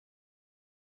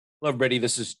Hello, everybody.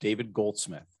 This is David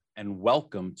Goldsmith, and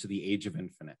welcome to the Age of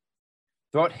Infinite.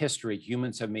 Throughout history,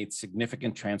 humans have made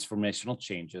significant transformational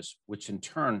changes, which in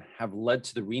turn have led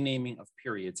to the renaming of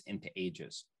periods into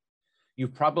ages.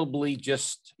 You've probably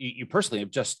you personally have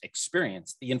just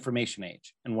experienced the information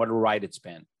age and what a ride it's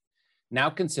been. Now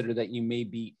consider that you may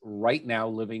be right now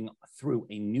living through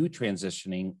a new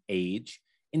transitioning age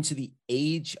into the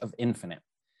age of infinite.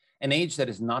 An age that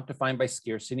is not defined by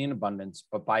scarcity and abundance,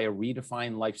 but by a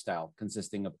redefined lifestyle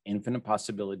consisting of infinite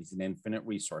possibilities and infinite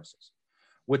resources,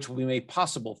 which will be made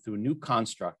possible through a new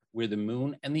construct where the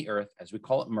moon and the earth, as we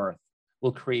call it Mirth,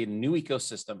 will create a new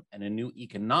ecosystem and a new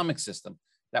economic system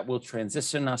that will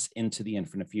transition us into the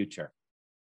infinite future.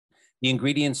 The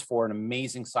ingredients for an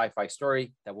amazing sci-fi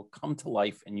story that will come to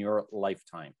life in your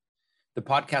lifetime. The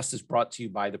podcast is brought to you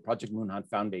by the Project Moonhot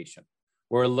Foundation.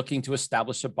 We're looking to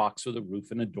establish a box with a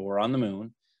roof and a door on the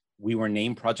moon. We were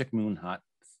named Project Moonhot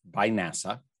by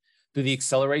NASA through the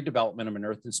accelerated development of an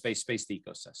Earth and space-based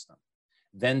ecosystem.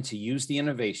 Then to use the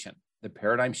innovation, the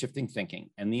paradigm-shifting thinking,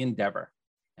 and the endeavor,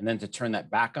 and then to turn that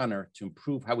back on Earth to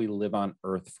improve how we live on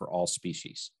Earth for all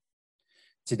species.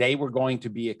 Today, we're going to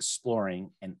be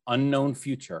exploring an unknown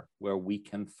future where we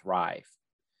can thrive.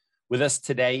 With us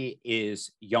today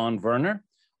is Jan Werner.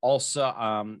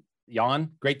 Also,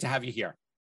 Jan, great to have you here.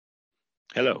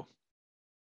 Hello.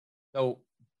 So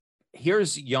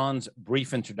here's Jan's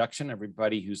brief introduction.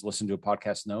 Everybody who's listened to a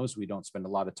podcast knows we don't spend a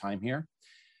lot of time here.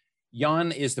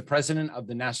 Jan is the president of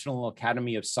the National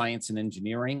Academy of Science and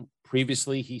Engineering.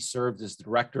 Previously, he served as the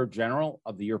Director General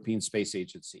of the European Space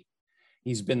Agency.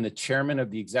 He's been the chairman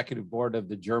of the executive board of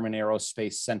the German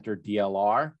Aerospace Center,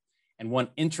 DLR. And one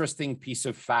interesting piece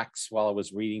of facts while I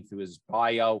was reading through his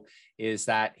bio is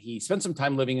that he spent some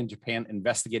time living in Japan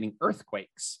investigating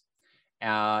earthquakes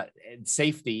and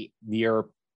safety near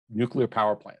nuclear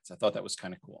power plants. I thought that was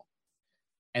kind of cool.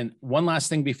 And one last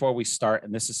thing before we start,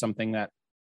 and this is something that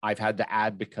I've had to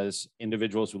add because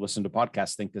individuals who listen to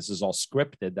podcasts think this is all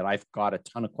scripted, that I've got a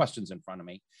ton of questions in front of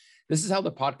me. This is how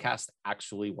the podcast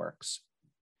actually works.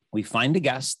 We find a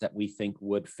guest that we think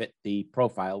would fit the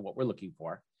profile, what we're looking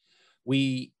for.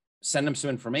 We send them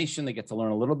some information. They get to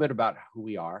learn a little bit about who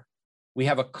we are. We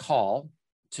have a call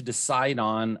to decide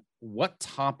on what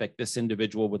topic this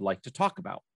individual would like to talk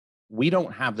about. We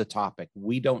don't have the topic.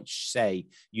 We don't say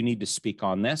you need to speak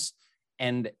on this.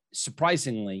 And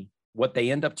surprisingly, what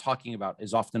they end up talking about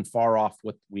is often far off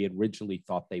what we originally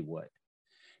thought they would.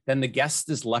 Then the guest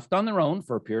is left on their own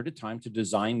for a period of time to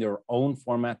design their own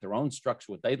format, their own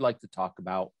structure, what they'd like to talk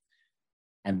about.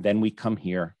 And then we come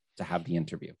here to have the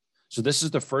interview. So this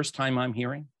is the first time I'm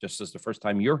hearing, just as the first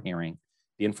time you're hearing,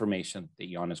 the information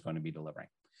that Jan is going to be delivering.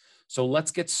 So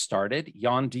let's get started.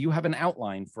 Jan, do you have an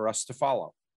outline for us to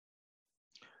follow?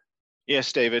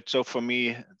 Yes, David. So for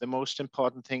me, the most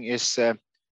important thing is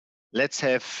let's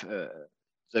have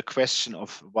the question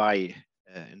of why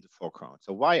in the foreground.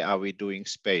 So why are we doing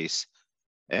space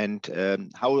and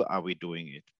how are we doing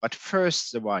it? But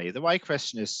first, the why. The why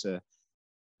question is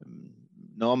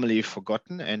normally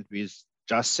forgotten, and we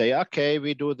just say, okay,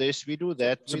 we do this, we do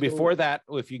that. So before that,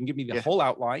 if you can give me the whole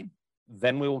outline,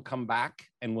 then we will come back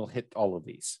and we'll hit all of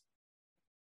these.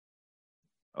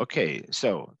 Okay,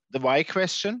 so the why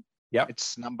question,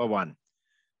 it's number one.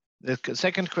 The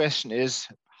second question is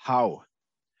how?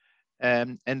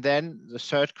 And then the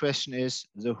third question is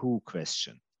the who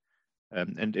question.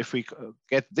 And if we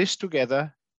get this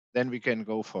together, then we can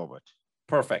go forward.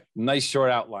 Perfect. Nice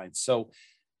short outline. So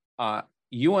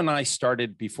you and I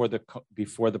started before the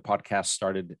podcast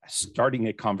starting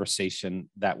a conversation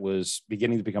that was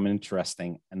beginning to become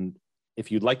interesting. And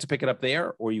if you'd like to pick it up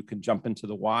there, or you can jump into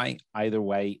the why, either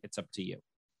way, it's up to you.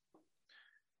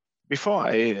 Before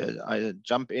I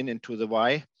jump into the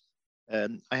why,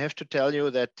 I have to tell you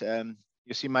that,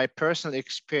 you see, my personal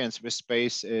experience with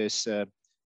space is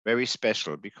very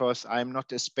special because I'm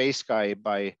not a space guy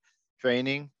by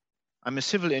training. I'm a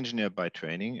civil engineer by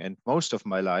training, and most of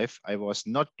my life I was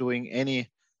not doing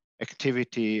any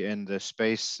activity in the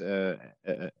space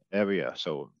area.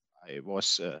 So I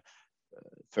was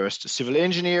first a civil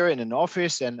engineer in an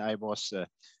office, and I was a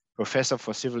professor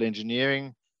for civil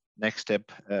engineering. Next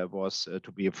step was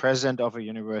to be a president of a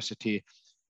university.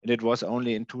 And it was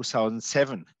only in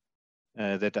 2007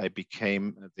 that I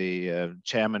became the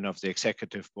chairman of the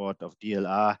executive board of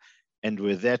DLR. And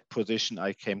with that position,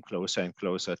 I came closer and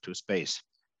closer to space.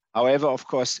 However, of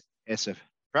course, as a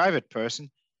private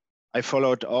person, I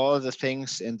followed all the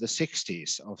things in the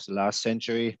 60s of the last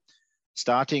century,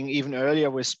 starting even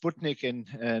earlier with Sputnik in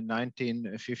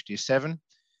 1957,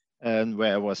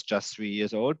 where I was just 3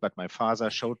 years old. But my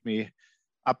father showed me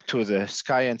up to the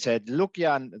sky and said, "Look,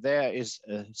 Jan, there is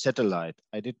a satellite."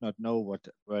 I did not know what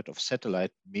the word of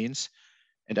satellite means,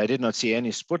 and I did not see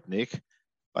any Sputnik.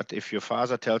 But if your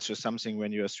father tells you something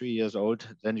when you're 3 years old,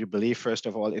 then you believe, first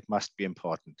of all, it must be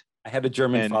important. I had a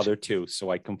German father too,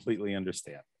 so I completely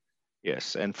understand.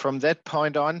 Yes, and from that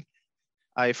point on,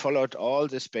 I followed all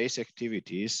the space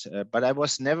activities, but I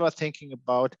was never thinking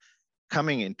about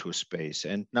coming into space.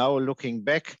 And now looking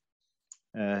back,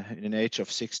 in an age of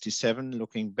 67,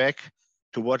 looking back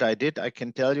to what I did, I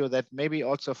can tell you that maybe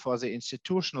also for the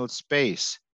institutional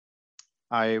space,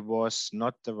 I was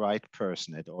not the right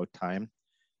person at all time,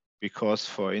 because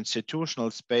for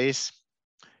institutional space,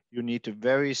 you need a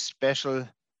very special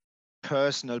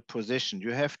personal position.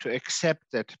 You have to accept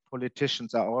that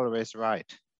politicians are always right.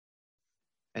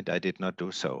 And I did not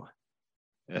do so.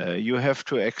 You have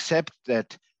to accept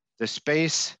that the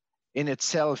space in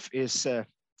itself is, and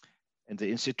the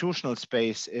institutional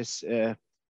space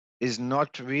is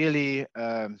not really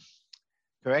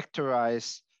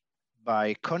characterized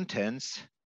by contents,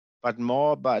 but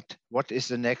more about what is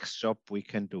the next job we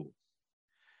can do.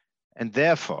 And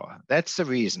therefore, that's the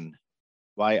reason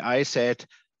why I said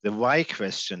the why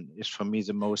question is for me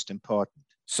the most important.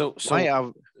 So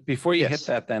before you hit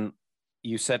that, then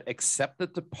you said accept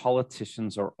that the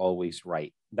politicians are always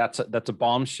right. That's a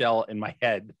bombshell in my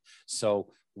head.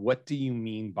 So what do you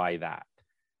mean by that?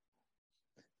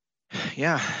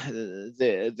 Yeah,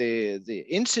 the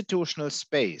institutional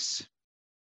space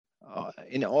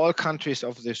in all countries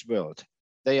of this world,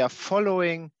 they are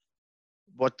following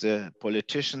what the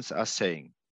politicians are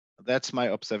saying. That's my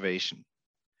observation.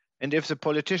 And if the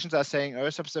politicians are saying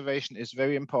Earth observation is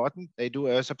very important, they do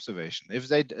Earth observation. If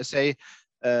they say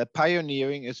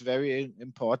pioneering is very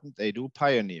important, they do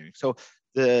pioneering. So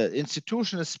the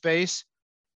institutional space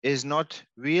is not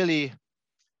really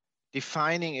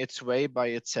defining its way by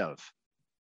itself.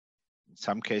 In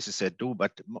some cases they do,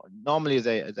 but normally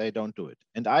they don't do it.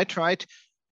 And I tried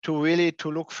to really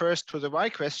look first to the why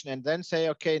question and then say,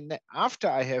 okay, after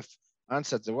I have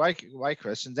answered the why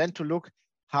question, then to look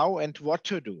how and what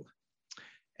to do.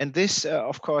 And this,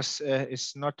 of course,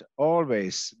 is not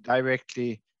always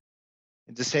directly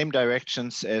in the same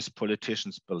directions as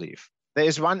politicians believe. There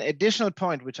is one additional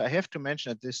point which I have to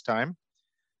mention at this time.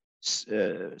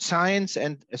 Science,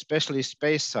 and especially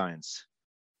space science,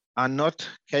 are not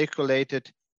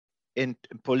calculated in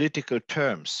political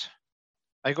terms.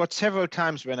 I got several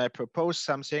times when I proposed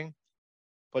something,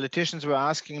 politicians were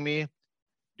asking me,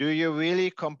 do you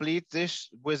really complete this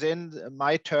within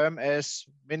my term as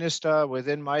minister,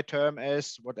 within my term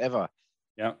as whatever?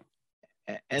 Yeah.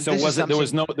 And so there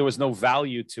was no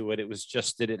value to it. It was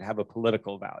just, did it have a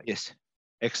political value? Yes,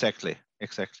 exactly.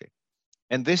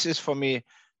 And this is for me,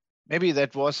 maybe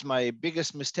that was my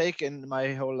biggest mistake in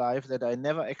my whole life, that I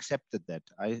never accepted that.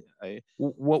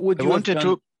 What would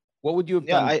you have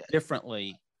done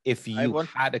differently if you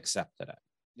had accepted it?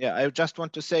 Yeah, I just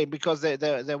want to say, because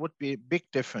there would be big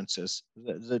differences.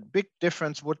 The big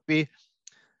difference would be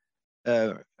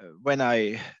when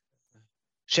I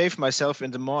shave myself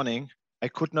in the morning, I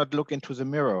could not look into the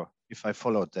mirror if I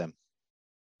followed them,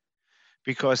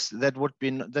 because that would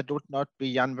not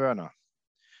be Jan Werner.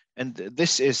 And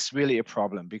this is really a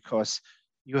problem, because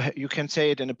you can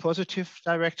say it in a positive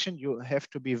direction. You have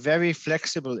to be very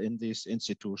flexible in this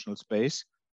institutional space.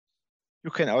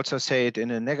 You can also say it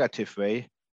in a negative way.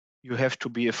 You have to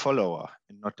be a follower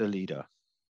and not a leader.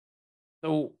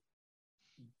 So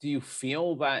do you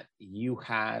feel that you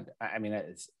had, I mean,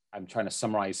 I'm trying to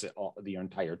summarize the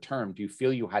entire term. Do you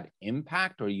feel you had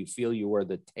impact, or you feel you were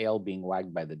the tail being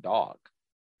wagged by the dog?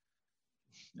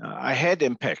 I had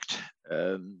impact.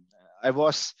 I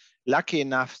was lucky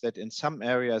enough that in some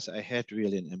areas I had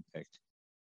really an impact.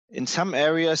 In some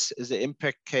areas, the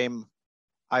impact came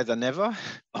either never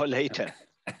or later.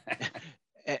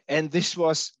 And this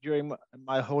was during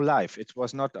my whole life. It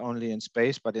was not only in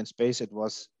space, but in space it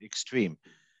was extreme.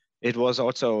 It was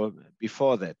also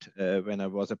before that, when I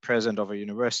was a president of a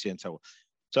university and so on.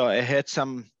 So I had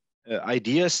some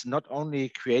ideas not only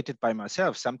created by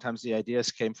myself. Sometimes the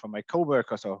ideas came from my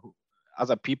coworkers or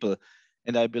other people.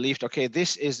 And I believed, okay,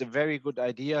 this is a very good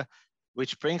idea,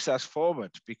 which brings us forward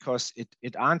because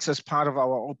it answers part of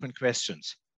our open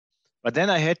questions. But then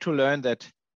I had to learn that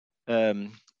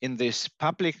in this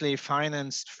publicly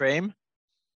financed frame,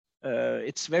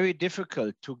 it's very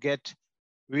difficult to get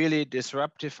really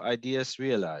disruptive ideas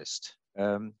realized.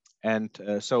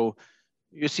 So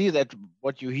you see that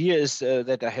what you hear is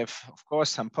that I have, of course,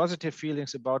 some positive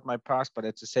feelings about my past, but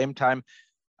at the same time,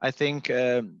 I think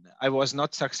I was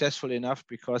not successful enough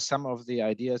because some of the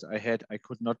ideas I had, I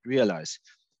could not realize.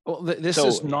 Well, this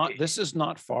is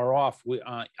not far off.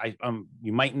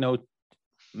 You might know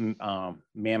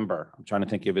Mamber. I'm trying to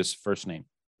think of his first name.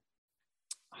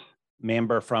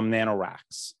 Mamber from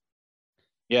NanoRacks.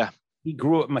 Yeah. He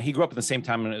grew up at the same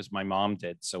time as my mom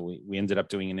did. So we ended up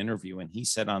doing an interview, and he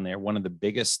said on there, one of the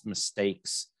biggest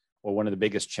mistakes or one of the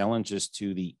biggest challenges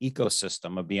to the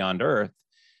ecosystem of Beyond Earth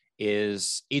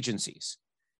is agencies.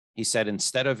 He said,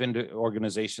 instead of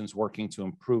organizations working to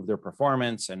improve their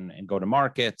performance and go to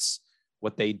markets,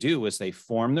 what they do is they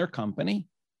form their company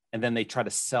and then they try to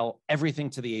sell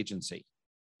everything to the agency.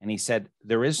 And he said,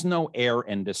 there is no air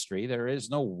industry. There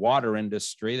is no water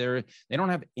industry. They don't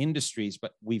have industries,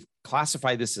 but we've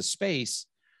classified this as space.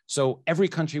 So every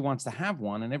country wants to have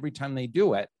one. And every time they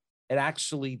do it, it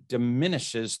actually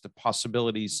diminishes the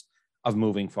possibilities of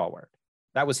moving forward.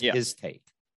 That was his take.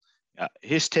 Yeah,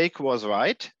 his take was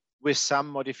right, with some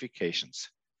modifications.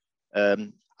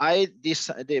 I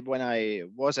decided, when I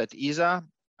was at ESA,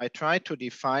 I tried to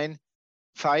define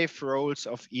 5 roles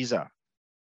of ESA,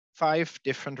 5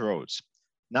 different roles.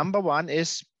 Number 1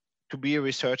 is to be a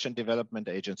research and development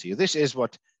agency. This is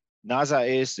what NASA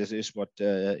is, this is what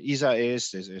ESA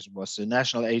is, this is what the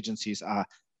national agencies are.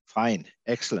 Fine,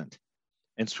 excellent.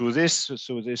 And through this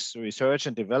research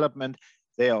and development,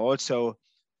 they are also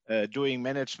doing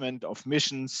management of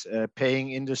missions,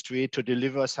 paying industry to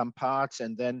deliver some parts,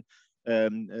 and then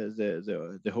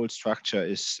the whole structure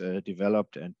is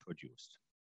developed and produced.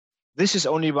 This is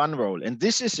only one role, and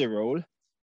this is a role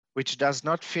which does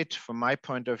not fit, from my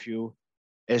point of view,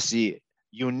 as the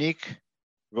unique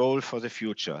role for the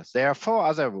future. There are 4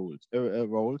 other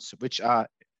roles which are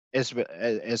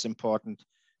as important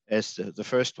as the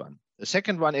first one. The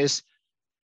second one is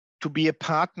to be a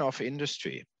partner of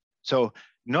industry. So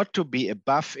not to be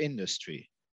above industry,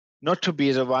 not to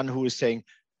be the one who is saying,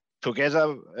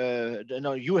 together,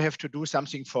 no, you have to do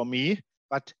something for me,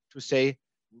 but to say,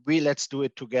 let's do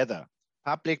it together.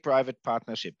 Public-private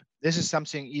partnership. This is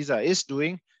something ESA is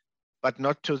doing, but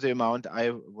not to the amount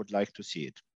I would like to see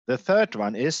it. The third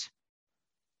one is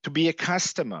to be a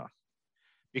customer,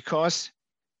 because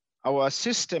our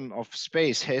system of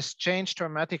space has changed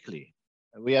dramatically.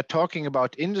 We are talking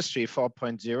about industry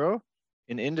 4.0,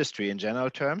 in industry in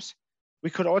general terms. We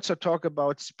could also talk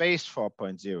about space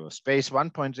 4.0. Space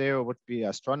 1.0 would be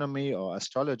astronomy or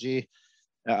astrology.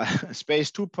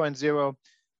 Space 2.0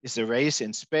 is a race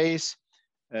in space,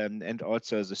 and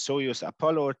also the Soyuz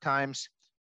Apollo times.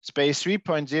 Space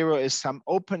 3.0 is some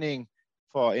opening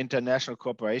for international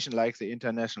cooperation, like the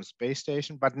International Space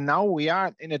Station. But now we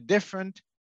are in a different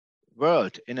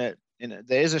world. There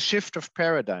is a shift of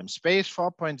paradigm. Space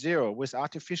 4.0 with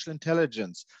artificial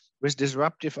intelligence, with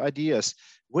disruptive ideas,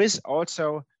 with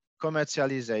also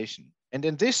commercialization. And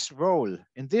in this role,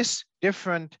 in this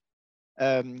different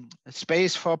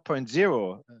Space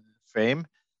 4.0 frame,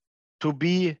 to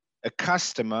be a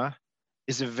customer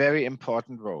is a very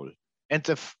important role. And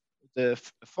the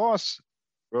fourth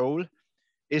role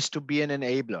is to be an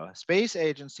enabler. Space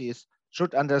agencies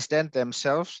should understand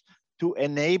themselves to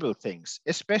enable things,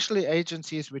 especially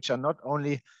agencies which are not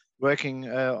only working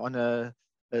on a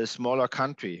smaller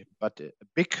country, but a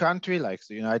big country like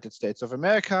the United States of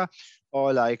America,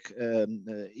 or like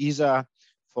ESA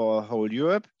for whole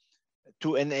Europe,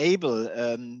 to enable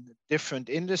different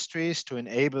industries, to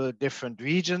enable different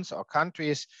regions or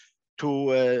countries to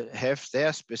have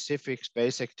their specific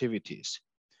space activities.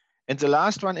 And the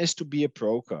last one is to be a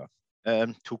broker,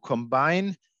 to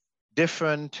combine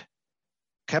different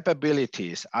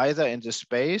capabilities, either in the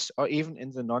space or even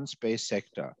in the non-space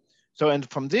sector. So, and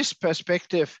from this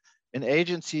perspective, an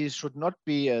agency should not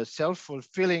be a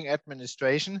self-fulfilling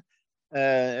administration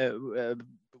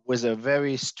with a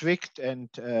very strict and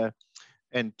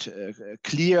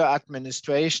clear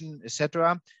administration,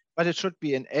 etc. But it should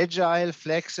be an agile,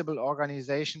 flexible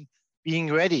organization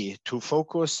being ready to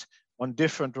focus on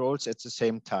different roles at the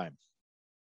same time.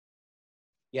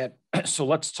 Yeah, so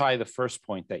let's tie the first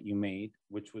point that you made,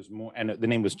 which was more, and the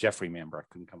name was Jeffrey Mamber.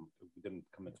 It didn't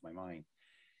come into my mind.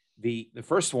 The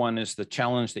first one is the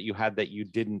challenge that you had that you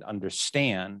didn't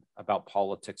understand about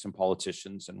politics and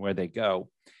politicians and where they go.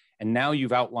 And now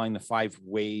you've outlined the 5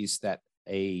 ways that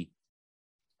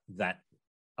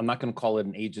I'm not going to call it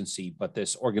an agency, but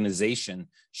this organization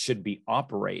should be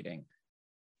operating.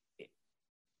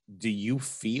 Do you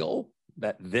feel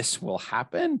that this will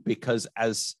happen? Because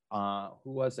as who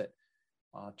was it?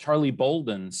 Charlie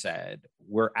Bolden said,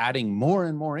 we're adding more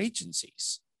and more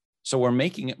agencies. So we're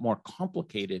making it more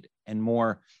complicated and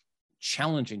more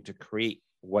challenging to create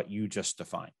what you just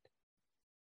defined.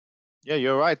 Yeah,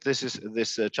 you're right.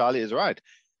 Charlie is right.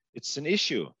 It's an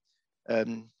issue.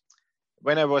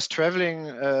 when I was traveling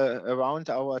around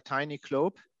our tiny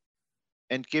globe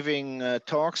and giving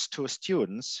talks to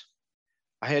students,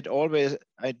 I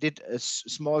did a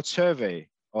small survey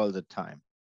all the time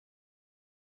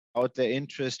about their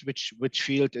interest, which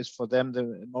field is for them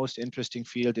the most interesting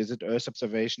field. Is it Earth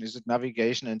observation? Is it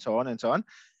navigation? And so on and so on.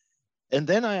 And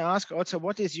then I ask also,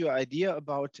 what is your idea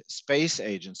about space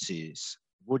agencies?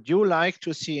 Would you like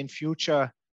to see in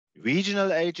future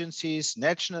regional agencies,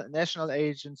 national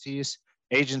agencies,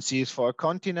 agencies for a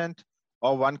continent,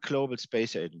 or one global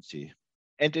space agency?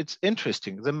 And it's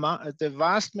interesting, the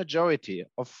vast majority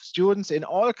of students in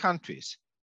all countries,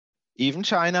 even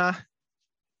China,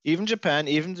 even Japan,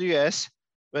 even the US,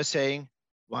 were saying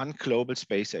one global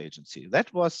space agency.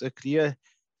 That was a clear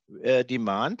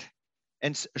demand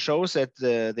and shows that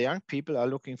the young people are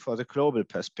looking for the global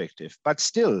perspective. But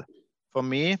still, for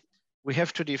me, we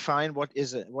have to define what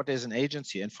is an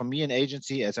agency. And for me, an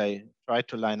agency, as I tried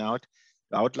to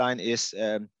outline, is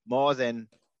more than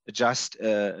just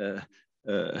an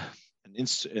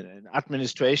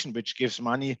administration which gives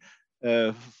money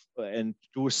and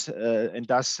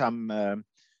does some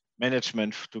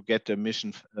management to get the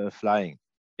mission flying.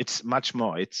 It's much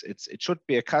more. It should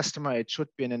be a customer. It should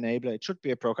be an enabler. It should be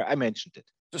a broker. I mentioned it.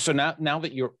 So now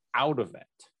that you're out of it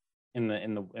in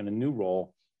a new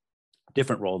role,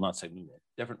 different role, not saying new role,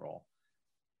 different role.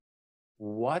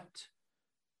 What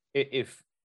if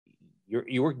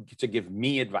you were to give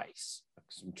me advice?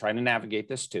 I'm trying to navigate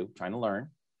this too, trying to learn.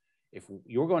 If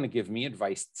you're going to give me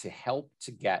advice to help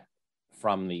to get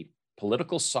from the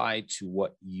political side to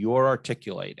what you're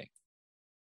articulating,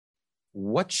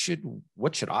 what should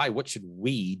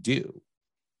we do?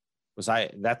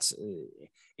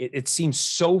 It seems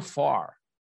so far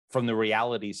from the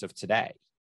realities of today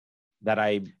that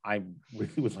I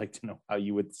really would like to know how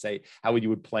you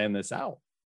would plan this out.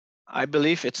 I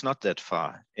believe it's not that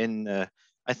far.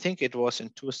 I think it was in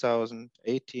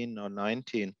 2018 or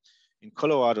 19 in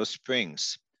Colorado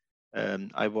Springs.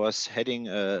 I was heading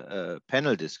a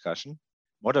panel discussion,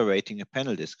 moderating a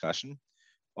panel discussion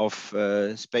of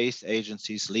space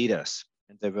agencies leaders.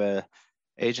 And there were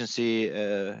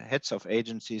heads of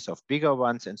agencies, of bigger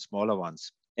ones and smaller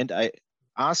ones. And I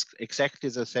asked exactly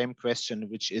the same question,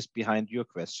 which is behind your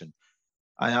question.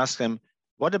 I asked them,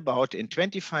 what about in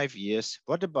 25 years,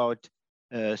 what about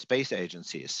space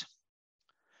agencies?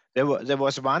 There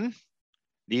was one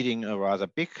leading a rather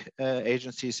big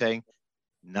agency saying,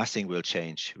 nothing will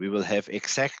change. We will have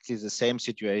exactly the same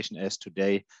situation as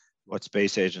today, what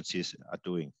space agencies are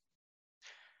doing.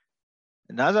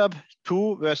 Another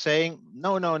two were saying,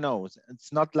 no,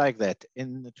 it's not like that.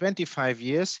 In 25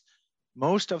 years,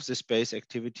 most of the space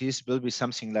activities will be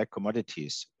something like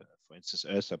commodities, for instance,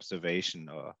 Earth observation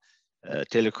or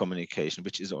telecommunication,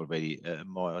 which is already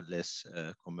more or less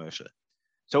commercial.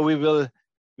 So we will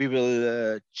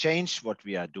change what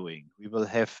we are doing. We will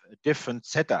have a different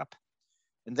setup.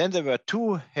 And then there were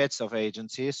two heads of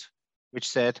agencies which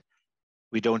said,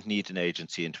 we don't need an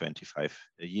agency in 25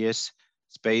 years.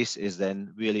 Space is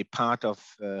then really part of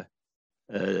the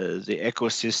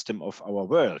ecosystem of our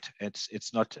world.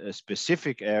 It's not a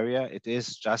specific area. It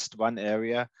is just one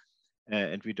area,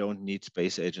 and we don't need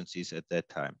space agencies at that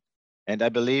time. And I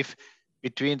believe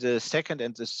between the second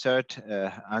and the third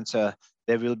answer,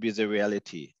 there will be the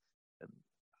reality.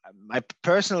 My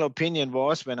personal opinion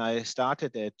was when I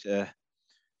started at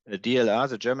DLR,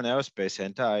 the German Aerospace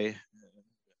Center, I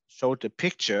showed a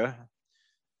picture,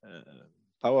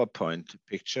 PowerPoint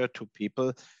picture to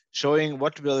people showing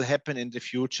what will happen in the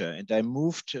future. And I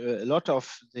moved a lot of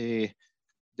the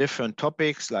different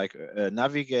topics like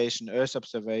navigation, Earth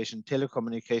observation,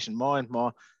 telecommunication, more and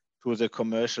more to the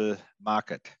commercial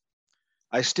market.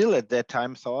 I still at that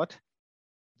time thought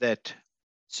that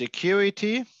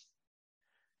security,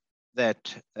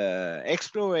 that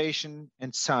exploration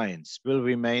and science will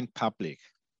remain public.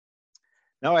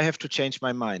 Now I have to change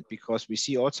my mind because we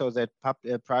see also that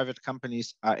private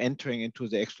companies are entering into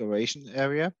the exploration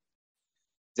area.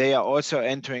 They are also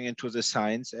entering into the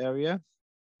science area.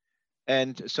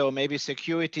 And so maybe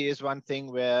security is one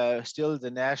thing where still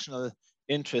the national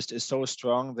interest is so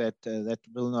strong that that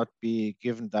will not be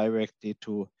given directly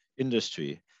to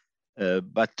industry.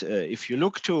 But if you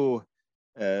look to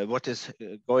what is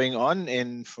going on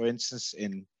in, for instance,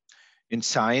 in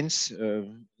science,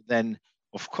 then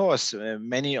of course,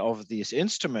 many of these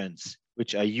instruments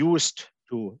which are used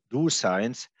to do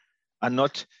science are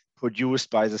not produced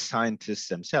by the scientists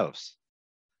themselves.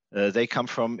 They come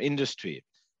from industry.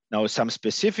 Now, some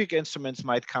specific instruments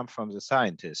might come from the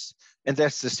scientists, and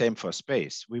that's the same for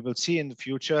space. We will see in the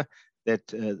future that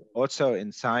also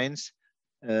in science,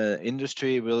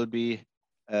 industry will be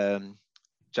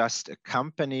just a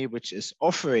company which is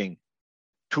offering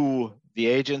to the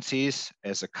agencies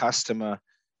as a customer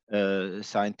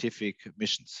scientific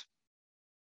missions.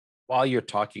 While you're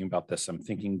talking about this, I'm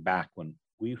thinking back when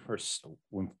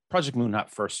Project Moon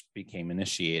Hut first became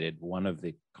initiated, one of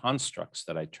the constructs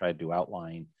that I tried to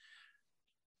outline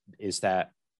is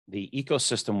that the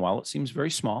ecosystem, while it seems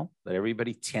very small, that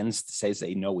everybody tends to say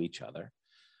they know each other,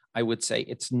 I would say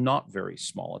it's not very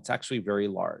small. It's actually very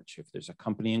large. If there's a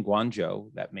company in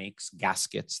Guangzhou that makes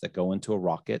gaskets that go into a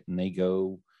rocket and they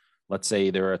go, let's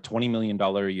say they're a $20 million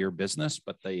a year business,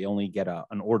 but they only get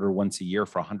an order once a year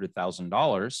for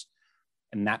 $100,000,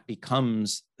 and that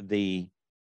becomes the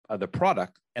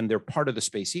product, and they're part of the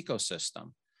space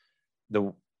ecosystem.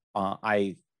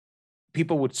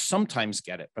 People would sometimes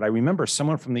get it, but I remember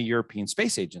someone from the European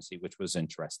Space Agency, which was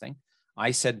interesting.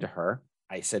 I said to her,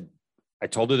 I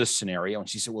told her this scenario, and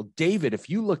she said, well, David, if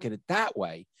you look at it that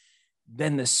way,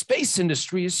 then the space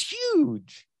industry is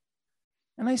huge.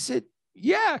 And I said,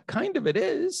 yeah, kind of it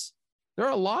is. There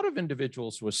are a lot of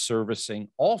individuals who are servicing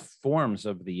all forms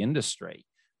of the industry,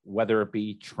 whether it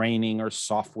be training or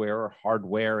software or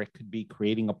hardware. It could be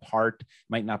creating a part,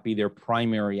 might not be their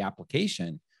primary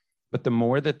application. But the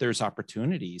more that there's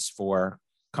opportunities for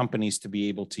companies to be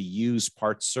able to use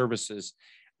parts, services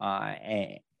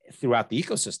throughout the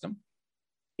ecosystem,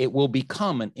 it will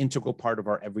become an integral part of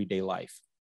our everyday life.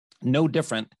 No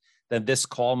different than this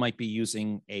call might be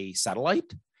using a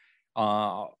satellite.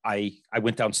 I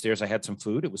went downstairs, I had some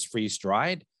food, it was freeze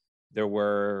dried. There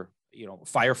were,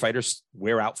 firefighters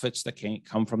wear outfits that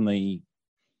come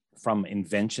from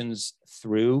inventions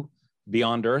through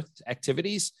beyond Earth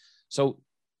activities. So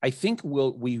I think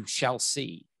we shall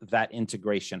see that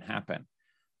integration happen.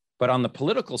 But on the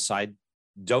political side,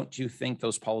 don't you think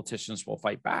those politicians will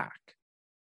fight back?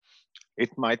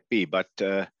 It might be, but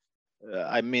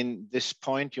I mean, this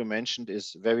point you mentioned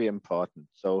is very important.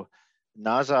 So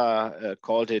NASA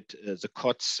called it the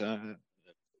COTS,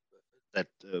 that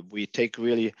we take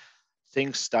really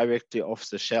things directly off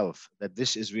the shelf, that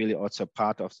this is really also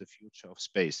part of the future of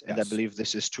space. And yes, I believe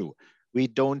this is true. We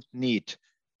don't need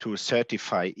to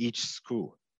certify each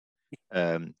screw.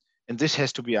 And this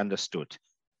has to be understood.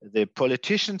 The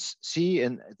politicians see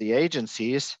in the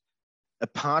agencies a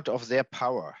part of their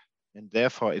power, and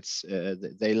therefore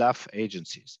they love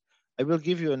agencies. I will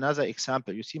give you another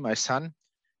example. You see, my son,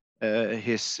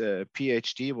 his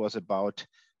PhD was about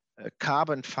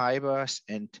carbon fibers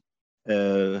and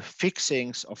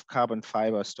fixings of carbon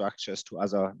fiber structures to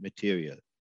other material.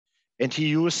 And he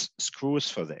used screws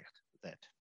for that.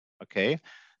 Okay?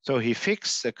 So he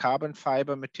fixed the carbon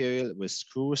fiber material with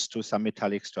screws to some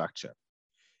metallic structure.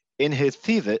 In his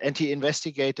thesis, and he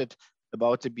investigated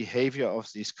about the behavior of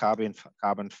these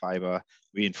carbon fiber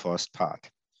reinforced part.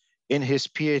 In his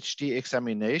PhD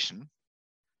examination,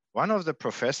 one of the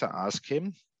professors asked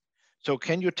him, so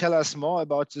can you tell us more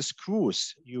about the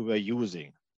screws you were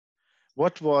using?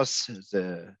 What was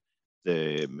the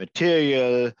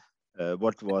material?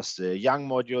 What was the Young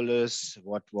modulus?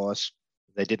 What was,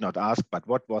 they did not ask, but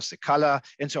what was the color?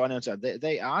 And so on and so on.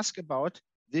 They asked about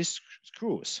these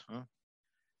screws.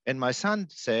 And my son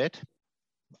said,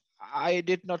 I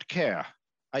did not care.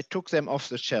 I took them off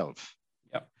the shelf,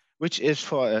 yep, which is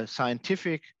for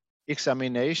scientific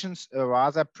examinations a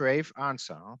rather brave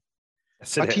answer.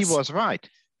 Yes, but he was right.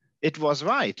 It was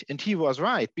right, and he was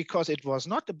right, because it was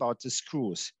not about the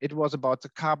screws. It was about the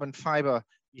carbon fiber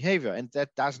behavior, and that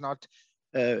does not,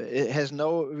 it has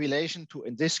no relation to,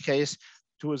 in this case,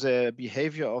 to the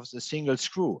behavior of the single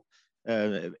screw.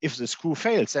 If the screw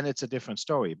fails, then it's a different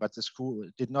story, but the screw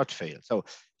did not fail. So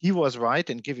he was right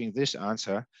in giving this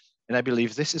answer, and I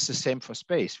believe this is the same for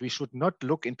space. We should not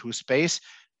look into space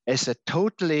as a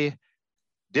totally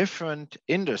different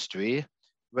industry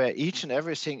where each and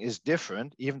everything is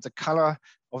different, even the color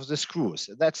of the screws.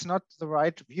 That's not the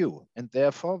right view. And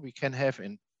therefore, we can have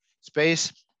in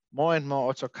space more and more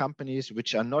also companies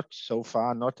which are not so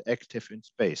far not active in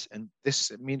space. And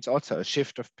this means also a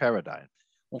shift of paradigm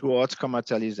towards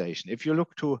commercialization. If you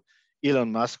look to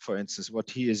Elon Musk, for instance, what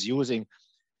he is using,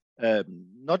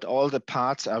 not all the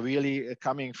parts are really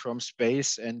coming from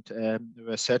space and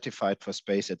were certified for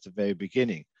space at the very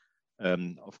beginning.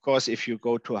 Of course, if you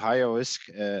go to a higher risk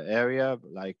area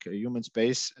like human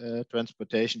space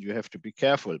transportation, you have to be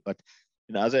careful. But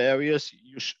in other areas,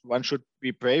 one should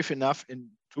be brave enough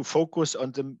to focus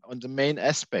on the main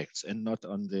aspects and not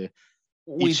on the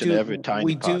each and every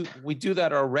tiny part. We do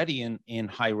that already in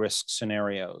high risk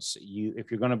scenarios. If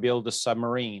you're going to build a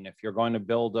submarine, if you're going to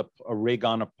build a rig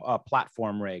on a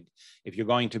platform rig, if you're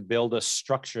going to build a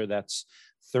structure that's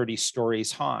 30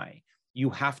 stories high, you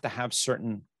have to have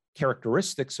certain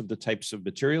characteristics of the types of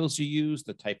materials you use,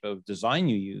 the type of design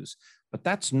you use, but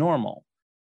that's normal.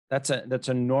 That's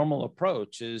a normal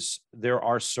approach. Is there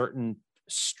are certain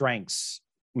strengths,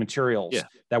 materials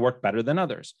that work better than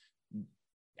others.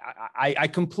 I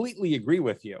completely agree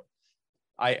with you.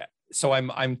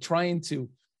 I'm trying to,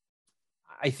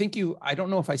 I don't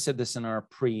know if I said this in our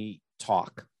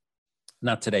pre-talk,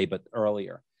 not today, but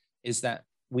earlier, is that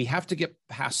we have to get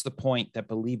past the point that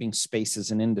believing space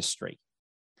is an industry.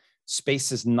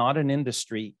 Space is not an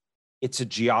industry, it's a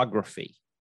geography.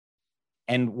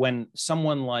 And when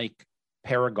someone like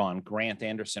Paragon, Grant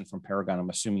Anderson from Paragon, I'm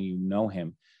assuming you know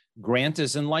him, Grant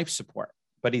is in life support,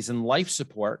 but he's in life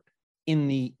support in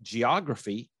the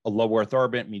geography, a low Earth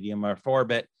orbit, medium Earth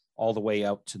orbit, all the way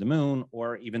out to the moon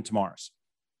or even to Mars.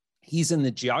 He's in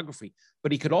the geography,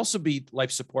 but he could also be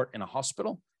life support in a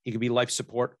hospital. He could be life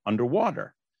support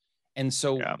underwater. And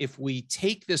so if we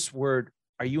take this word,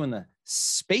 are you in the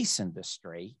space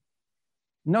industry?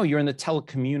 No, you're in the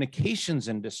telecommunications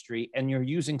industry, and you're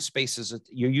using space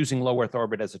you're using low Earth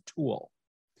orbit as a tool.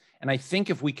 And I think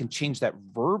if we can change that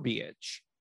verbiage,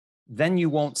 then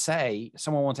you won't say,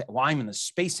 someone won't say, well, I'm in the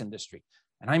space industry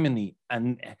and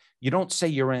you don't say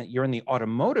you're in the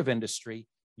automotive industry.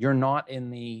 You're not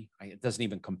in it doesn't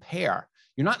even compare.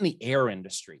 You're not in the air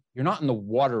industry. You're not in the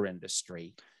water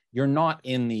industry. You're not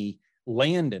in the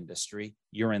land industry.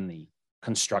 You're in the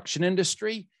construction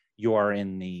industry. You're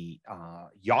in the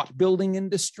yacht building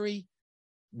industry.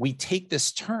 We take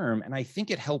this term, and I think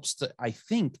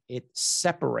it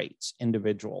separates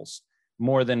individuals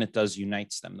more than it does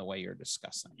unites them, the way you're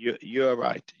discussing. You're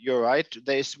right. You're right.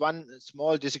 There's one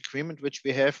small disagreement which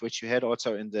we have, which you had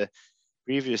also in the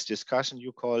previous discussion.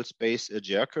 You called space a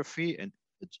geography and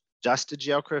just a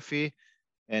geography.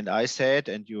 And I said,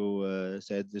 and you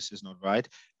said this is not right,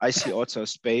 I see also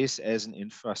space as an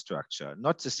infrastructure.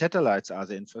 Not the satellites are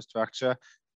the infrastructure,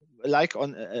 like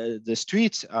on the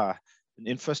streets are an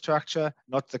infrastructure,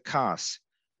 not the cars.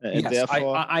 And yes,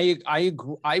 therefore, I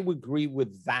agree. I would agree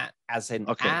with that as an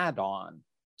add-on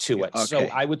to it. So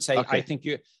I would say,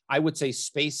 I would say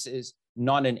space is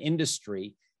not an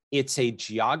industry; it's a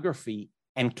geography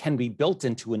and can be built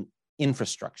into an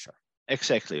infrastructure.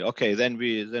 Exactly. Okay, then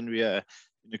we are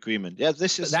in agreement. Yeah,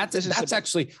 that's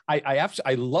actually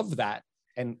I love that,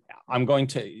 and I'm going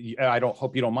to. I don't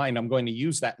hope you don't mind. I'm going to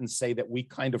use that and say that we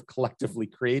kind of collectively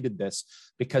created this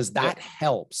because that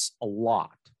helps a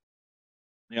lot.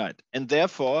 Right. And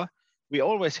therefore, we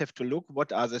always have to look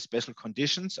what are the special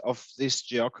conditions of this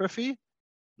geography.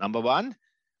 Number one,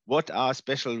 what are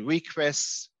special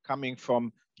requests coming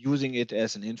from using it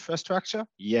as an infrastructure?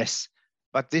 Yes.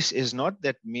 But this is not,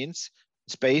 that means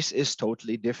space is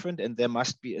totally different and there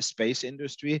must be a space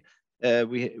industry.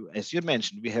 As you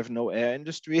mentioned, we have no air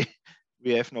industry.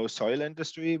 We have no soil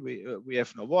industry. We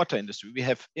have no water industry. We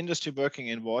have industry working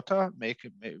in water.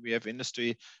 We have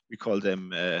industry, we call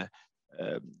them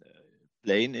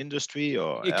plane industry,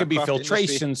 or it could be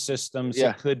filtration systems.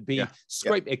 It could be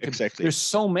scrape. It could, exactly. There's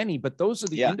so many, but those are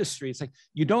the industries. Like,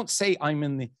 you don't say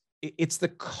it's the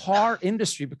car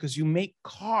industry because you make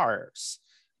cars,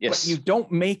 but you don't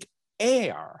make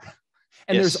air.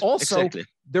 And there's also,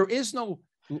 there is no,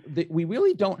 we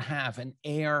really don't have an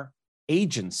air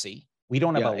agency. We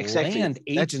don't have a land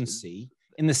agency.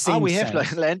 In the same we sense. have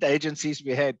like land agencies,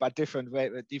 we had, but different way.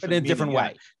 But in a different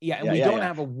way. And we don't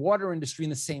have a water industry in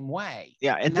the same way.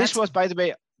 Yeah, and this was, by the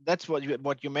way, that's what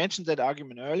you mentioned, that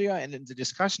argument earlier. And in the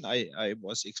discussion, I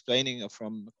was explaining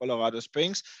from Colorado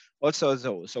Springs.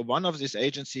 Also, so one of this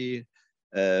agency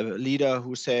leader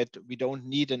who said, we don't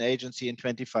need an agency in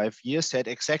 25 years, said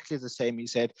exactly the same. He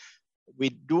said, we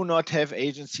do not have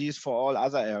agencies for all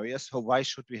other areas, so why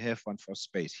should we have one for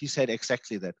space? He said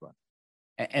exactly that one.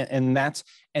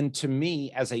 And to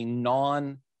me, as a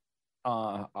I'm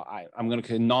going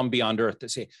to non-beyond Earth to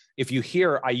say, if you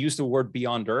hear I use the word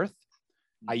beyond Earth,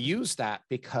 I use that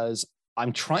because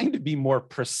I'm trying to be more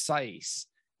precise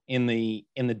in the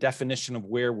definition of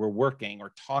where we're working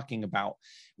or talking about.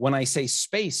 When I say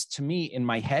space, to me, in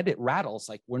my head, it rattles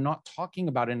like we're not talking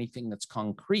about anything that's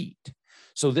concrete.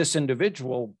 So this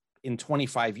individual in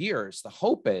 25 years, the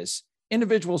hope is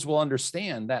individuals will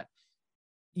understand that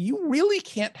you really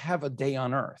can't have a day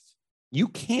on Earth. You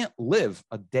can't live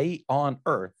a day on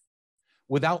Earth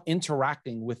without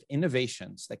interacting with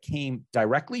innovations that came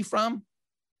directly from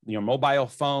your mobile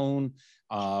phone,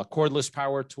 cordless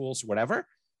power tools, whatever.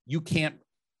 You can't,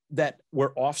 that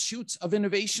were offshoots of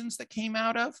innovations that came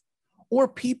out of, or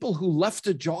people who left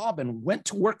a job and went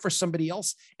to work for somebody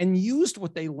else and used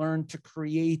what they learned to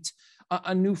create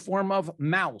a new form of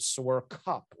mouse or a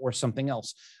cup or something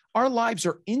else. Our lives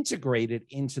are integrated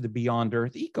into the Beyond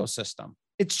Earth ecosystem.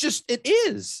 It's just, it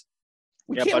is.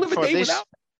 We can't live a day without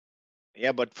it.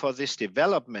 Yeah, but for this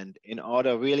development, in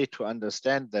order really to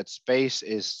understand that space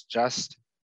is just,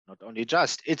 not only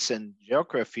just, it's in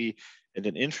geography and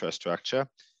in infrastructure,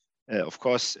 of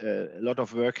course, a lot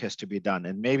of work has to be done.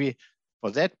 And maybe for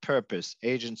that purpose,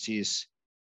 agencies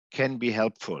can be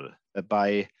helpful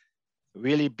by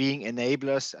really being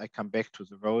enablers. I come back to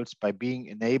the roles, by being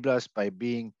enablers, by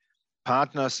being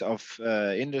partners of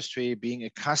industry, being a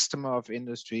customer of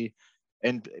industry,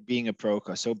 and being a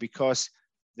broker. So because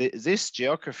this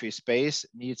geography space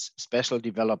needs special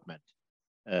development.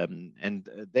 And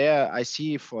there I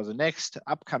see for the next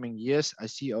upcoming years, I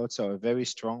see also a very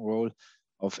strong role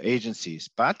of agencies.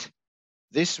 But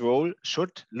this role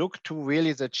should look to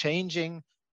really the changing,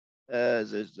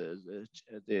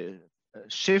 the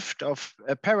shift of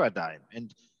a paradigm,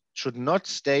 and should not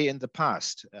stay in the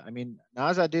past. I mean,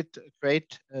 NASA did a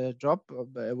great job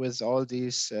with all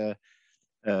these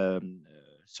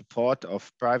support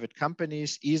of private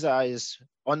companies. ESA is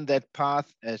on that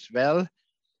path as well.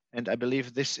 And I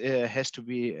believe this has to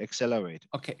be accelerated.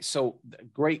 Okay, so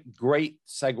great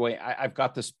segue. I've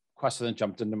got this question that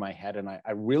jumped into my head, and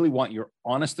I really want your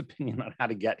honest opinion on how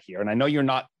to get here. And I know you're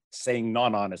not saying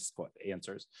non-honest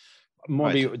answers, more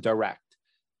right. Direct.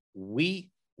 We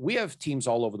have teams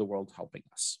all over the world helping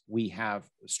us. We have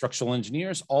structural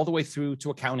engineers all the way through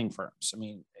to accounting firms. I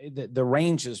mean, the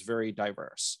range is very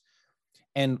diverse.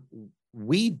 And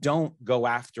we don't go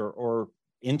after or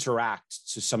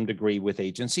interact to some degree with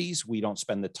agencies. We don't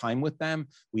spend the time with them.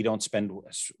 We don't spend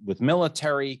with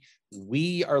military.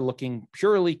 We are looking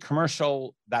purely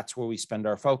commercial. That's where we spend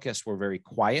our focus. We're very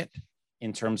quiet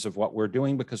in terms of what we're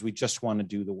doing because we just want to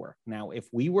do the work. Now, if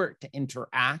we were to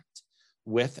interact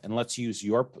with, and let's use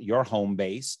your home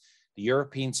base, the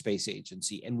European Space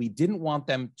Agency, and we didn't want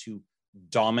them to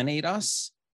dominate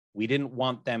us, we didn't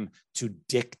want them to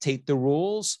dictate the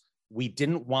rules, we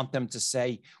didn't want them to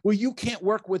say, well, you can't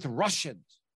work with Russians.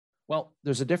 Well,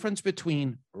 there's a difference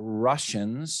between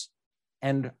Russians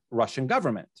and Russian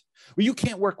government. Well, you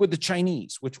can't work with the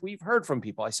Chinese, which we've heard from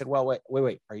people. I said, well,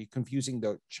 wait. Are you confusing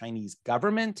the Chinese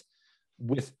government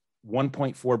with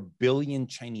 1.4 billion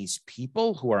Chinese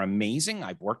people who are amazing?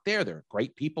 I've worked there. They're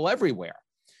great people everywhere.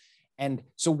 And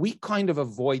so we kind of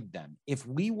avoid them. If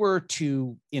we were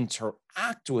to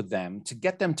interact with them to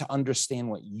get them to understand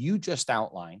what you just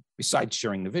outlined, besides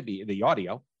sharing the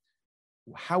audio,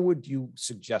 how would you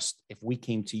suggest if we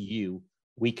came to you,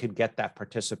 we could get that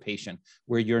participation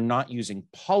where you're not using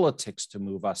politics to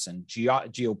move us and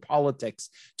geopolitics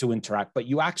to interact, but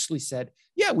you actually said,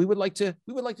 yeah, we would like to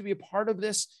be a part of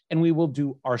this and we will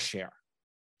do our share.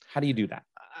 How do you do that?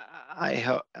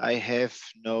 I have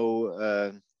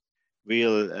no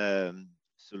real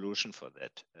solution for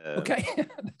that. Okay,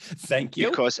 thank you.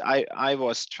 Because I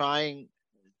was trying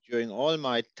during all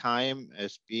my time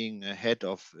as being a head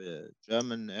of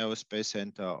German Aerospace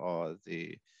Center or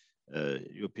the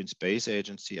European Space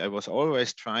Agency, I was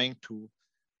always trying to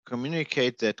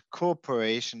communicate that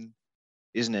cooperation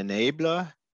is an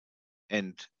enabler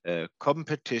and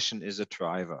competition is a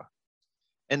driver.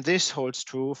 And this holds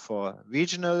true for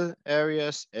regional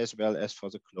areas as well as for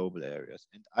the global areas.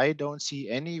 And I don't see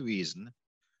any reason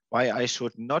why I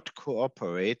should not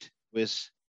cooperate with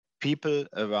people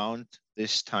around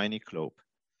this tiny globe.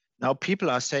 Now, people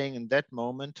are saying in that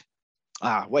moment,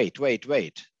 wait.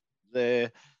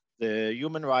 The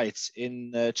human rights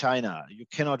in China, you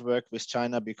cannot work with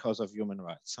China because of human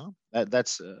rights. Huh?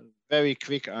 That's a very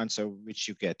quick answer, which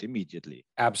you get immediately.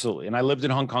 Absolutely. And I lived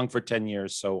in Hong Kong for 10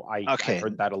 years, so I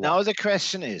heard that a lot. Now the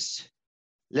question is,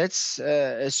 let's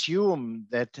assume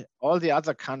that all the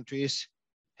other countries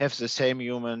have the same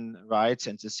human rights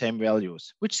and the same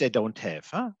values, which they don't have.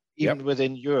 Huh? Even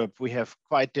within Europe, we have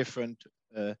quite different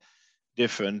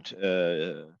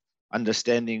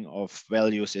understanding of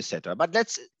values, etc. But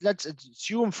let's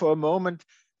assume for a moment,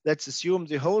 let's assume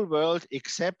the whole world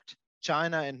except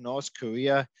China and North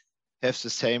Korea have the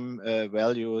same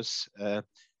values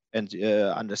and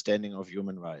understanding of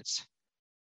human rights.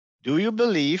 Do you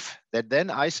believe that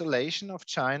then isolation of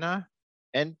China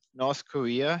and North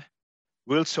Korea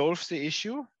will solve the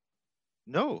issue?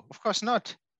 No, of course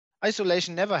not.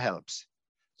 Isolation never helps.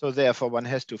 So therefore, one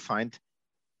has to find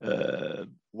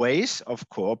ways of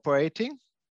cooperating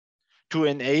to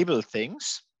enable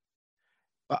things,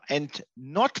 and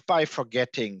not by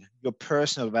forgetting your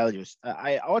personal values.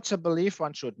 I also believe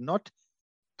one should not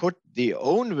put the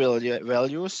own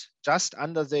values just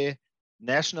under the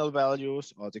national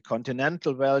values or the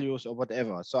continental values or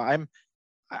whatever. So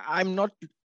I'm not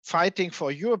fighting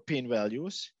for European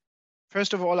values.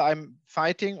 First of all, I'm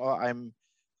fighting, or I'm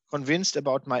convinced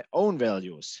about my own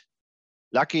values.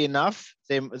 Lucky enough,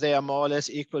 they are more or less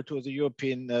equal to the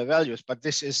European values, but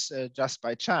this is just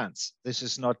by chance. This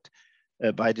is not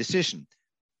by decision.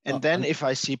 And then if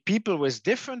I see people with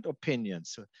different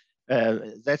opinions,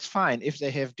 that's fine. If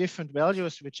they have different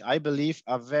values, which I believe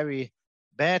are very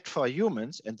bad for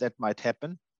humans, and that might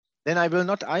happen, then I will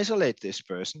not isolate this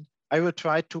person. I will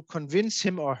try to convince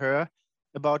him or her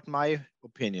about my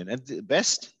opinion. And the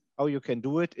best how you can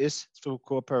do it is through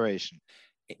cooperation.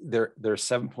 There's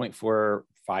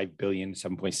 7.45 billion,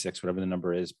 7.6, whatever the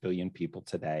number is, billion people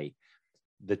today.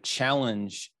 The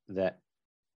challenge that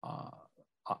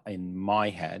in my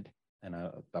head, and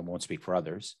I won't speak for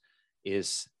others,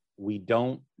 is we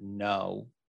don't know,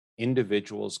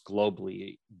 individuals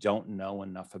globally don't know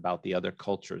enough about the other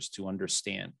cultures to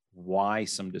understand why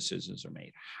some decisions are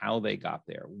made, how they got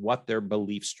there, what their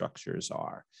belief structures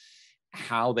are,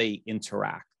 how they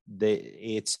interact.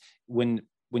 It's when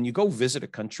you go visit a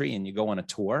country and you go on a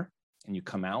tour and you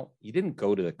come out, you didn't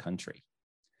go to the country.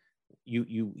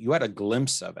 You had a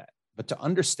glimpse of it, but to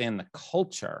understand the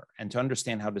culture and to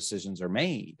understand how decisions are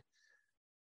made,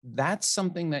 that's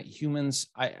something that humans,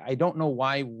 I don't know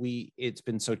why it's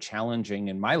been so challenging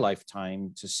in my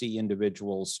lifetime to see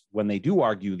individuals when they do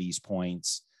argue these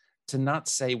points to not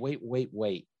say, wait,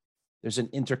 there's an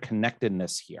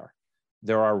interconnectedness here.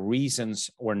 There are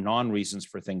reasons or non-reasons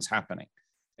for things happening.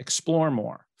 Explore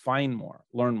more, find more,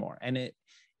 learn more. And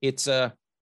it's a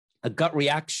gut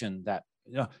reaction that,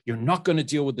 you're not going to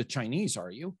deal with the Chinese,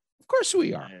 are you? Of course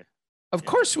we are. Of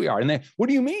course we are. And then, what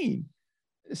do you mean?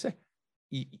 They say,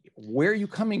 where are you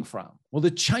coming from? Well,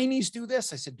 the Chinese do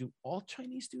this. I said, do all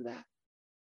Chinese do that?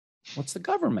 What's the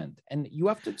government? And you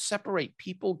have to separate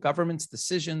people, governments,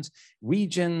 decisions,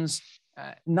 regions.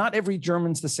 Not every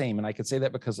German's the same. And I could say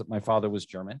that because my father was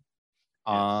German.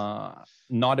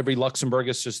 Not every Luxembourg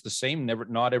is just the same.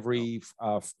 Not every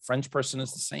French person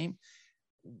is the same.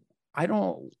 And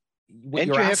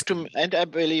I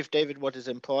believe, David, what is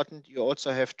important, you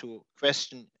also have to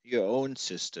question your own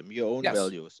system, your own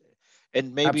values.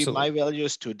 And maybe my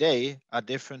values today are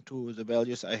different to the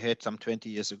values I had some 20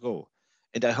 years ago.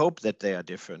 And I hope that they are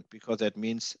different, because that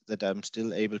means that I'm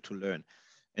still able to learn.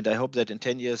 And I hope that in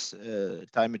 10 years'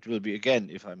 time, it will be again,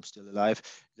 if I'm still alive,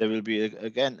 there will be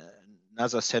again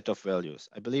another set of values.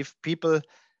 I believe people,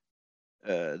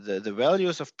 the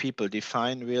values of people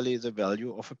define really the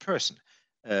value of a person.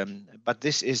 But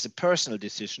this is a personal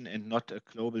decision and not a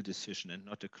global decision and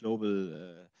not a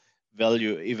global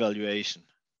value evaluation.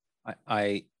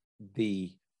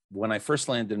 When I first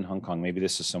landed in Hong Kong, maybe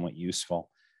this is somewhat useful.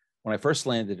 When I first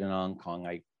landed in Hong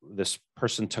Kong, this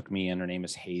person took me in. Her name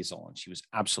is Hazel, and she was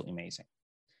absolutely amazing.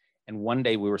 And one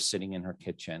day we were sitting in her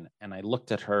kitchen, and I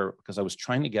looked at her because I was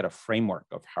trying to get a framework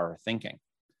of her thinking.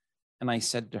 And I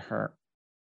said to her,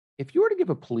 if you were to give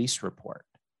a police report,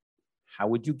 how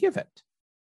would you give it?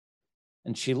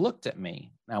 And she looked at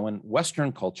me. Now, in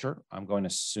Western culture, I'm going to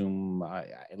assume,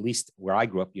 at least where I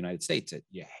grew up, United States,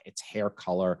 it's hair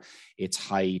color, it's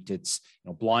height, it's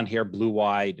blonde hair,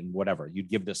 blue-eyed, and whatever.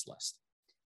 You'd give this list.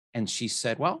 And she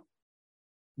said, well,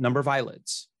 number of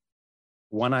eyelids,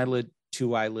 1 eyelid,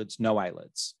 2 eyelids, no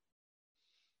eyelids.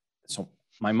 So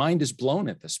my mind is blown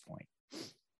at this point.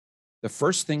 The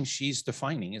first thing she's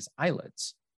defining is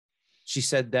eyelids. She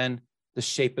said, then the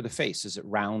shape of the face, is it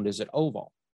round, is it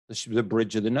oval? The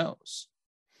bridge of the nose.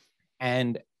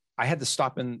 And I had to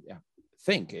stop and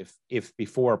think, if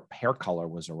before hair color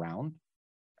was around,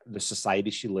 the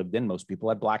society she lived in, most people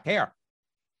had black hair.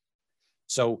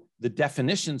 So the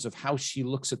definitions of how she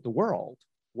looks at the world,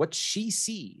 what she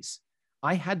sees,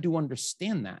 I had to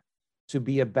understand that to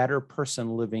be a better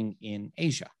person living in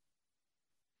Asia.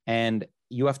 And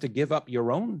you have to give up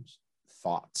your own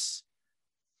thoughts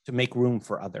to make room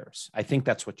for others. I think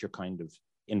that's what you're kind of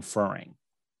inferring,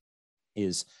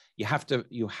 is you have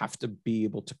to be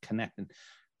able to connect. And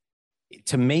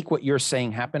to make what you're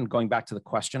saying happen, going back to the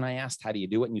question I asked, how do you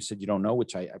do it? And you said you don't know,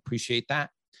 which I appreciate that,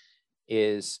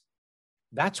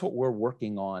 that's what we're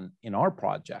working on in our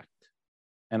project.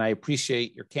 And I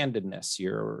appreciate your candidness,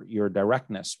 your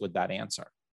directness with that answer.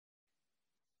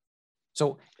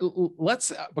 So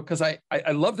let's, because I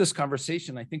love this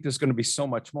conversation. I think there's going to be so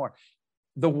much more.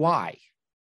 The why.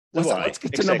 Let's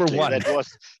get to number one.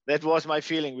 That was my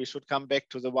feeling. We should come back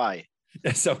to the why.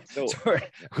 So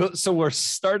we're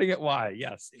starting at why.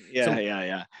 Yes.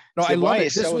 Yeah. No, I love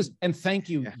it. And thank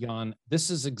you, Jan. This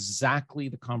is exactly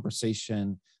the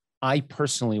conversation I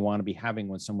personally want to be having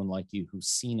with someone like you who's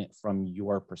seen it from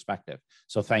your perspective.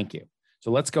 So thank you.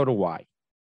 So let's go to why.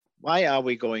 Why are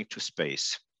we going to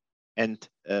space? And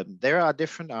there are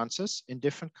different answers in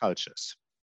different cultures.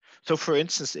 So for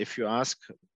instance, if you ask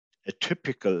a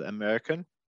typical American,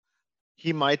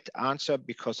 he might answer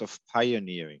because of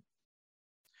pioneering,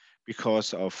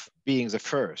 because of being the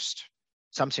first,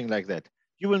 something like that.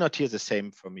 You will not hear the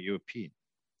same from a European.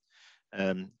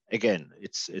 Again,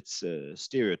 it's a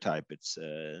stereotype. It's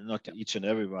not each and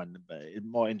everyone, but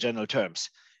more in general terms.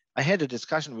 I had a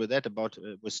discussion with that about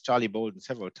with Charlie Bolden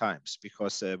several times,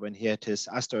 because when he had his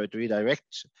asteroid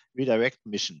redirect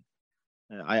mission,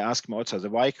 I asked him also the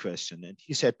why question, and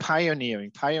he said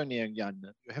pioneering, Jan.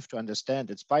 You have to understand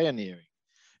it's pioneering,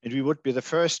 and we would be the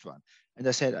first one. And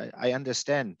I said, I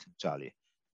understand, Charlie,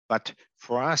 but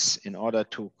for us, in order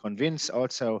to convince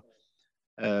also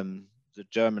the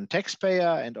German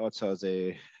taxpayer and also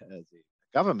the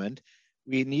government,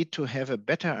 we need to have a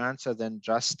better answer than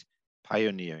just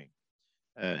pioneering.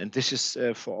 And this is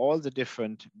for all the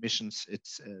different missions,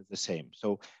 it's the same.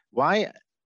 So why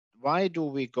do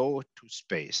we go to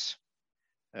space?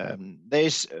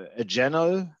 There's a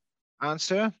general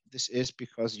answer. This is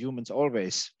because humans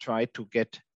always try to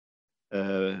get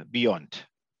beyond,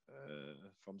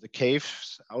 from the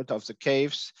caves, out of the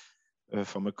caves,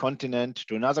 from a continent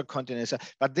to another continent.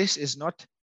 But this is not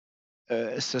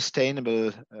a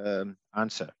sustainable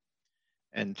answer.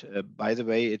 And by the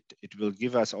way, it will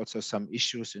give us also some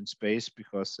issues in space,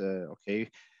 because, okay,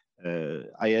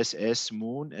 ISS,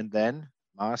 Moon, and then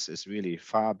Mars is really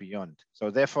far beyond.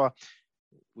 So therefore,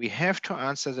 we have to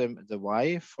answer the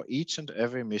why for each and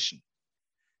every mission.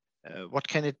 What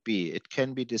can it be? It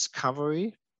can be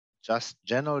discovery, just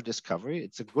general discovery.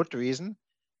 It's a good reason,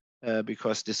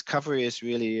 because discovery is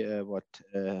really what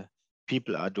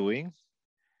people are doing.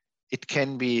 It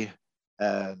can be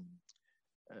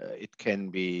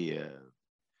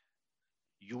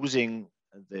using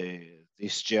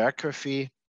this geography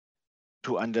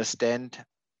to understand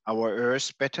our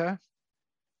Earth better,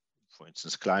 for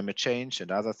instance, climate change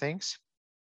and other things.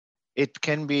 It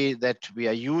can be that we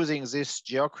are using this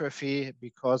geography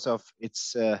because of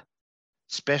its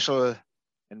special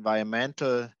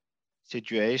environmental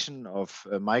situation of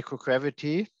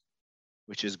microgravity,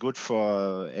 which is good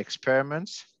for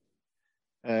experiments.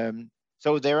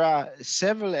 So there are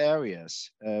several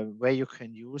areas where you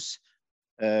can use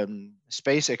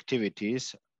space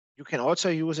activities. You can also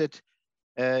use it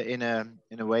in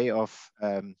a way of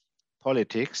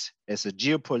politics as a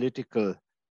geopolitical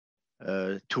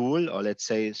tool, or let's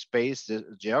say space,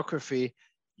 the geography.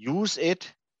 Use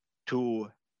it to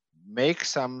make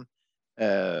some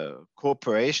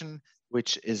cooperation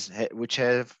which has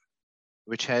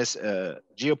a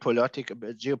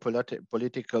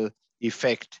geopolitical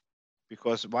effect.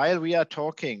 Because while we are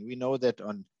talking, we know that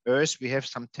on Earth we have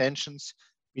some tensions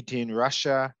between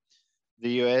Russia,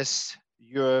 the US,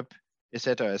 Europe,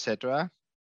 etc., etc.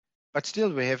 But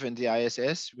still, we have in the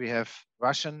ISS, we have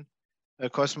Russian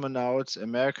cosmonauts,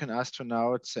 American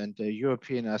astronauts, and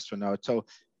European astronauts. So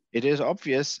it is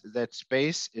obvious that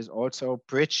space is also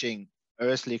bridging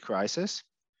earthly crisis.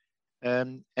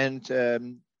 Then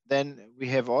we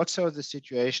have also the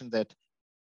situation that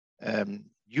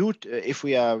if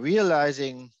we are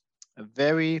realizing a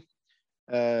very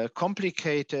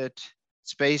complicated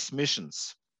space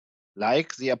missions,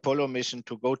 like the Apollo mission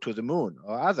to go to the moon,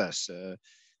 or others,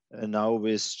 now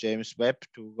with James Webb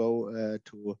to go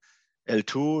to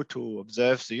L2 to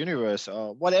observe the universe,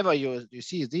 or whatever you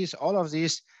see, all of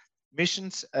these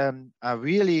missions are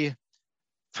really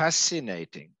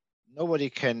fascinating. Nobody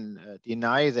can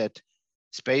deny that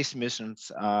space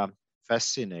missions are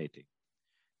fascinating.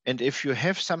 And if you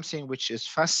have something which is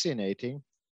fascinating,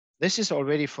 this is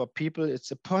already for people,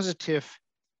 it's a positive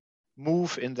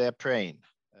move in their brain.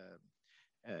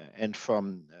 And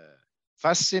from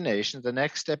fascination, the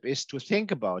next step is to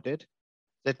think about it.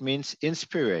 That means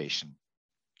inspiration.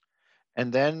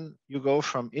 And then you go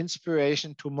from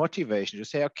inspiration to motivation. You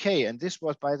say, okay, and this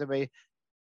was, by the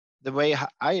way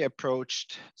I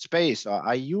approached space, or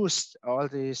I used all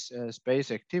these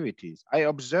space activities. I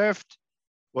observed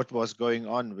what was going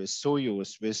on with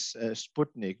Soyuz, with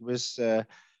Sputnik, with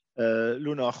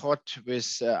Lunokhod,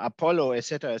 with Apollo,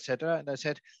 etc., etc. And I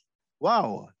said,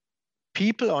 wow,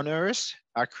 people on Earth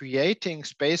are creating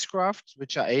spacecrafts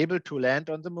which are able to land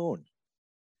on the moon.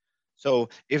 So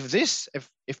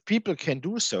if people can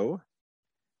do so,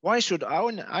 why should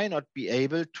I not be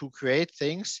able to create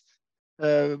things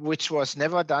which was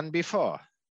never done before?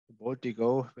 Boldly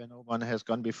go where no one has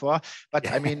gone before, but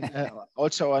I mean,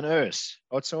 also on Earth.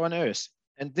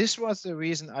 And this was the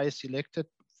reason I selected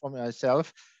for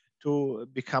myself to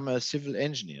become a civil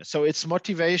engineer. So it's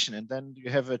motivation, and then you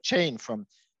have a chain from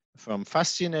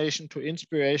fascination to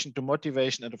inspiration to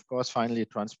motivation, and of course, finally,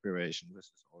 transpiration. This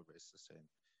is always the same.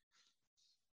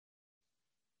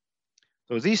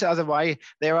 So these are the why.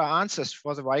 There are answers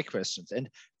for the why questions, and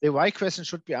the why question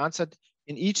should be answered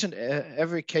in each and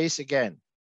every case again.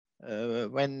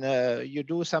 When you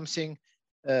do something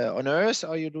on Earth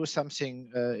or you do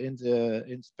something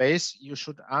in space, you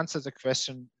should answer the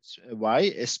question why,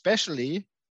 especially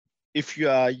if you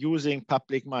are using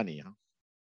public money.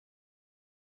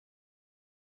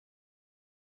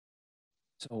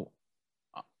 So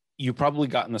you've probably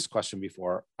gotten this question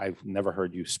before. I've never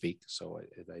heard you speak, so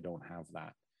I don't have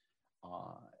that,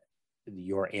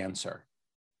 your answer.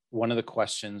 One of the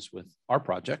questions with our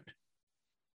project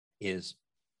is,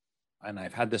 and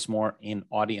I've had this more in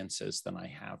audiences than I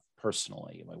have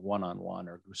personally, like one-on-one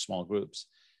or small groups,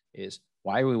 is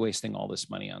why are we wasting all this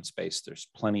money on space? There's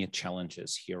plenty of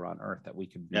challenges here on Earth that we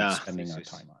could be spending our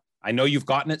time on. I know you've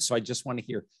gotten it, so I just want to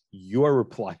hear your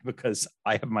reply because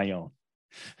I have my own.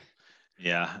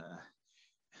 Yeah.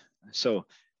 So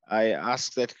I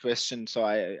asked that question. So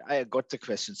I got the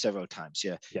question several times.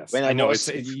 Yeah. Yes. When I know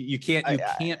you can't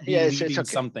be leading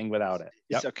something without it.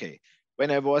 Yep. It's okay.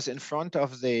 When I was in front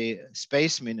of the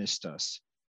space ministers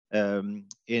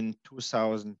in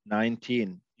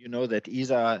 2019, you know that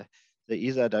the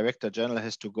ESA Director General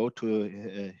has to go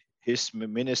to his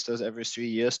ministers every 3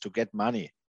 years to get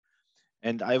money.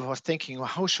 And I was thinking, well,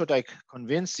 how should I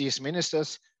convince these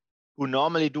ministers who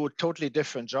normally do totally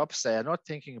different jobs? They are not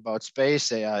thinking about space.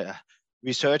 They are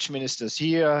research ministers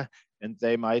here, and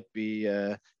they might be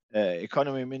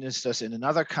economy ministers in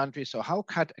another country. So how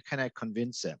can I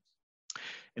convince them?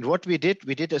 And what we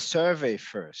did a survey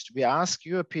first. We asked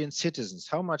European citizens,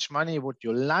 how much money would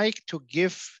you like to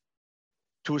give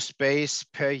to space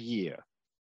per year?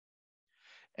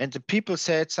 And the people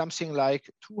said something like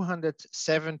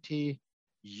 270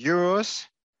 euros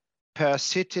per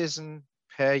citizen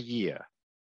per year.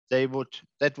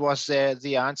 That was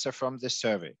the answer from the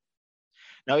survey.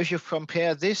 Now, if you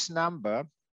compare this number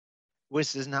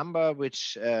with this number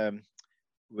which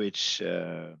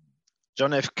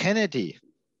John F. Kennedy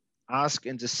asked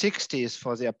in the 60s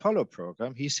for the Apollo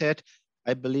program, he said,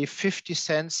 I believe 50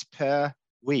 cents per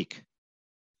week.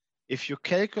 If you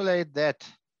calculate that,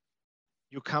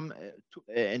 you come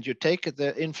and you take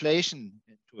the inflation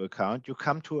into account, you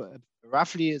come to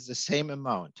roughly the same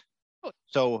amount.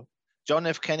 So John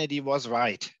F. Kennedy was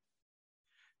right.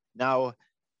 Now,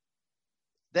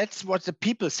 that's what the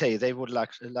people say they would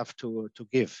love to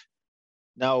give.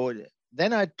 Now,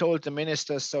 then I told the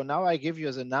ministers, so now I give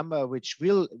you the number which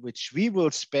we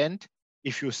will spend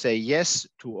if you say yes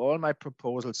to all my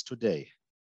proposals today.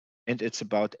 And it's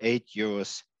about 8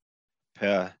 euros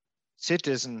per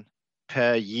citizen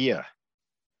per year.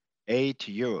 8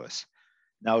 euros.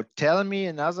 Now tell me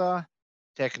another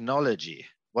technology,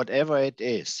 whatever it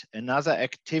is, another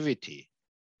activity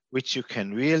which you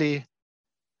can really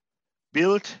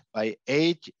build by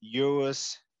 8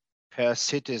 euros per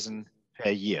citizen per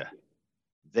year.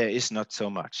 There is not so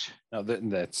much. No,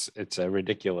 it's a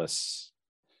ridiculous.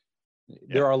 Yeah.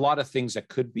 There are a lot of things that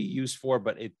could be used for,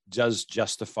 but it does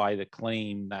justify the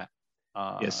claim that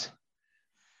yes.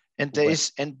 And there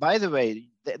is, and by the way,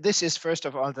 this is first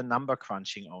of all the number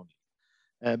crunching only.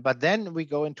 But then we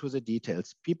go into the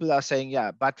details. People are saying,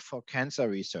 yeah, but for cancer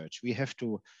research, we have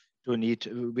to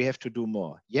do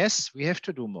more. Yes, we have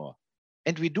to do more,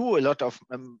 and we do a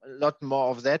lot more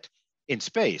of that in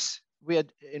space. We are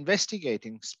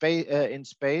investigating space in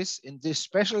space in this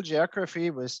special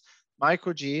geography with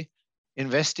micro-G,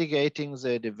 investigating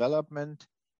the development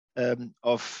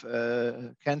of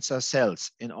cancer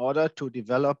cells in order to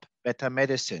develop better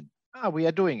medicine. We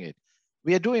are doing it.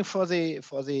 We are doing for the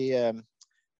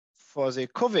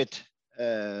COVID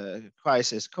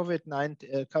crisis,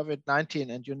 COVID-19,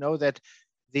 and you know that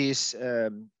these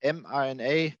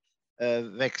mRNA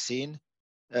vaccine,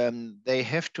 they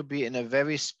have to be in a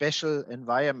very special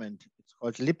environment. It's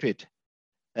called lipid.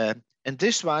 And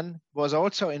this one was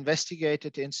also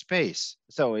investigated in space.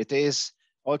 So it is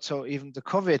also, even the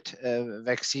COVID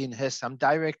vaccine has some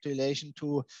direct relation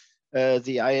to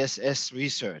the ISS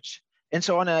research and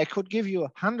so on. And I could give you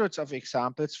hundreds of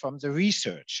examples from the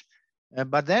research,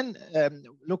 but then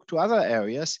look to other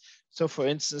areas. So for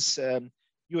instance,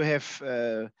 you have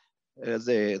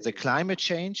the climate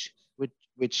change,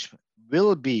 which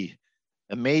will be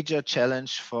a major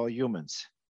challenge for humans.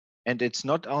 And it's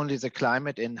not only the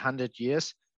climate in 100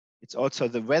 years, it's also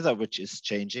the weather which is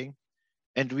changing.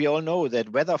 And we all know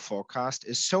that weather forecast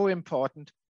is so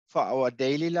important for our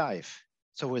daily life.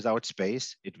 So without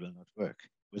space, it will not work,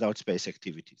 without space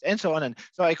activities, and so on. And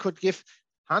so I could give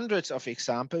hundreds of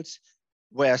examples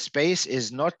where space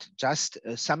is not just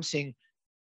something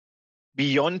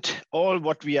beyond all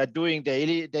what we are doing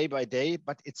daily, day by day,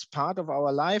 but it's part of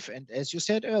our life. And as you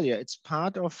said earlier, it's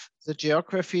part of the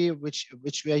geography which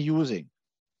we are using.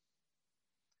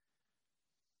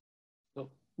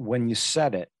 So when you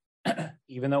said it,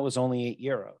 even though it was only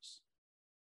 €8,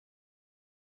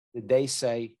 did they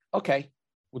say, okay,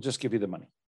 we'll just give you the money?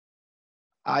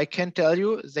 I can tell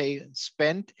you they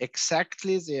spent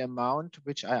exactly the amount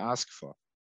which I asked for.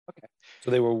 Okay.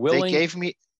 So they were willing.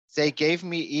 They gave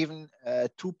me even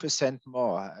 2%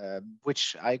 more,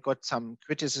 which I got some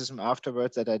criticism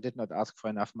afterwards that I did not ask for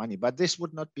enough money. But this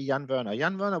would not be Jan Werner.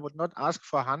 Jan Werner would not ask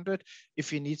for 100 if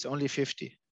he needs only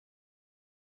 50.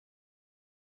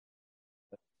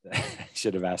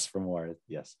 Should have asked for more.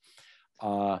 Yes.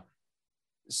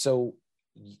 So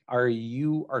are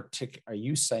you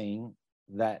saying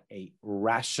that a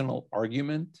rational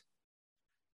argument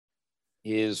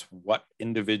is what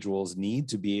individuals need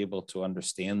to be able to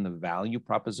understand the value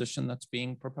proposition that's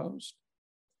being proposed?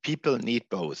 People need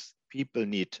both. People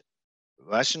need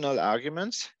rational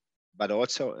arguments, but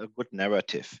also a good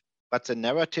narrative. But the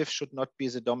narrative should not be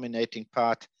the dominating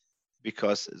part,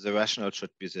 because the rational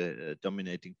should be the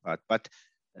dominating part. But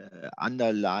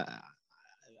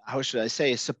how should I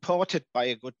say, supported by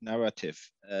a good narrative.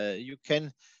 You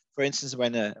can, for instance,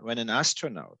 when an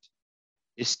astronaut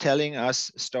is telling us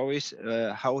stories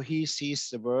how he sees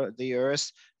the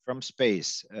Earth from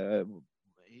space.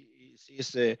 He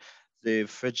sees the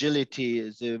fragility,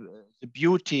 the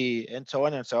beauty, and so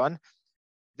on and so on.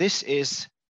 This is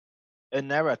a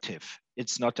narrative.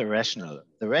 It's not a rational.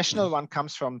 The rational one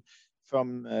comes from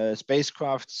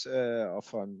spacecrafts or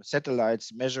from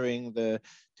satellites measuring the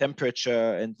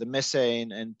temperature and the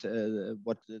methane and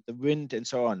what the wind and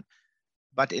so on.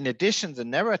 But in addition, the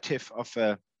narrative of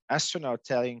a astronaut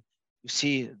telling, you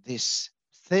see this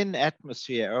thin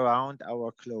atmosphere around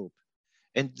our globe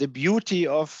and the beauty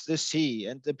of the sea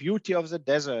and the beauty of the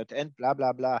desert and blah,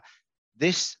 blah, blah.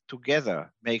 This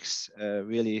together makes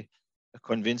really a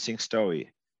convincing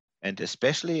story. And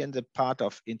especially in the part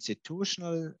of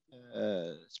institutional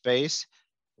space,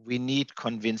 we need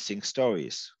convincing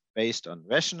stories based on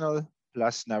rational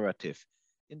plus narrative.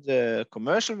 In the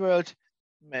commercial world,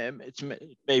 it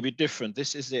may be different.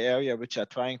 This is the area which I'm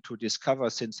trying to discover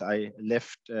since I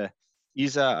left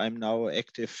ESA. I'm now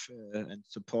active and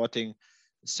supporting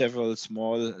several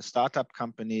small startup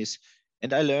companies.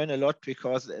 And I learn a lot,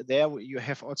 because there you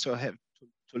have also to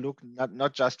look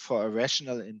not just for a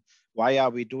rational in why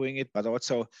are we doing it, but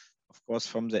also, of course,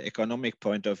 from the economic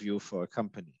point of view for a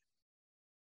company.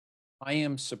 I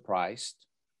am surprised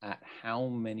at how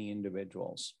many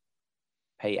individuals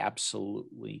pay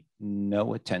absolutely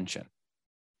no attention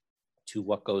to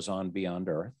what goes on beyond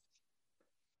Earth.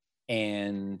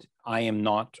 And I am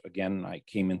not, again, I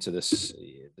came into this,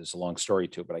 there's a long story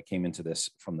to it, but I came into this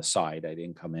from the side. I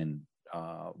didn't come in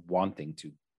wanting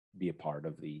to be a part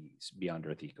of the Beyond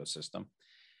Earth ecosystem.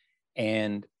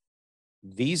 And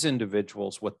these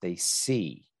individuals, what they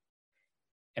see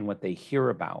and what they hear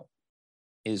about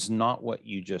is not what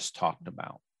you just talked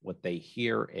about. What they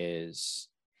hear is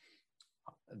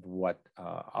what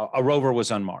a rover was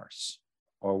on Mars,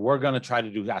 or we're going to try to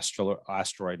do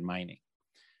asteroid mining.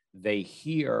 They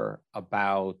hear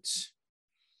about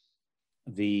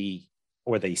they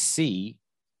see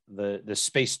the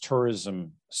space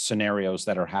tourism scenarios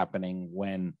that are happening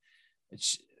when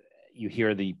you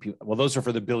hear those are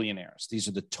for the billionaires. These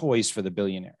are the toys for the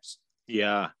billionaires.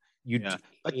 Yeah.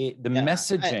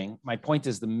 Messaging, my point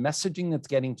is the messaging that's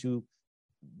getting to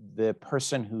the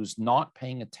person who's not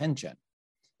paying attention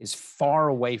is far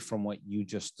away from what you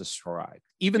just described,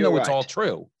 even though it's all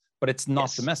true, but it's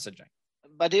not the messaging.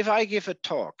 But if I give a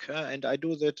talk, and I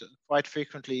do that quite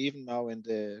frequently, even now in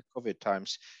the COVID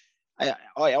times,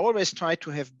 I always try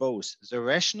to have both the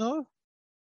rational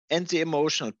and the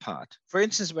emotional part. For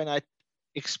instance, when I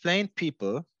explain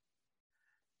people,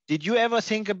 did you ever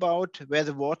think about where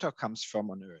the water comes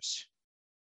from on Earth?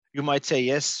 You might say,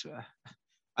 yes,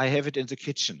 I have it in the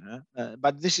kitchen,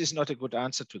 but this is not a good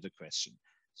answer to the question.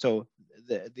 So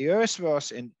the Earth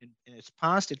was in its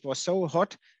past, it was so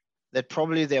hot that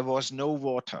probably there was no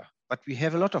water, but we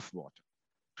have a lot of water.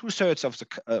 2/3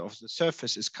 of the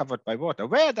surface is covered by water.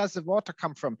 Where does the water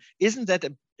come from? Isn't that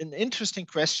an interesting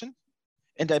question?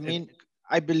 And I mean,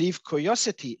 I believe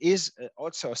curiosity is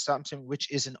also something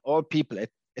which is in all people,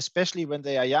 especially when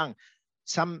they are young.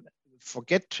 Some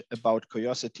forget about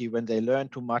curiosity when they learn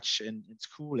too much in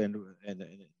school and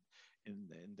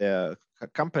in their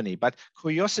company. But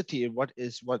curiosity, what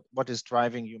is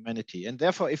driving humanity? And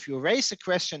therefore, if you raise a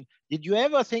question, did you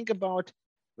ever think about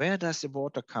where does the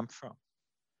water come from?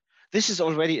 This is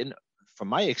already, from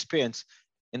my experience,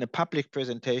 in a public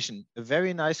presentation, a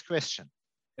very nice question.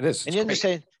 It is. And you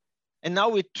understand, and now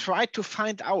we try to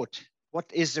find out what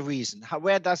is the reason.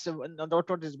 Where does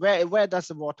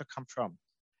the water come from?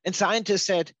 And scientists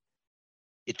said,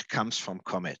 it comes from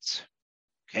comets.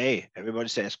 Okay, everybody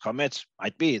says comets,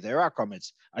 might be, there are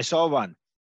comets. I saw one,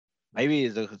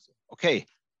 maybe, okay.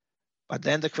 But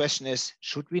then the question is,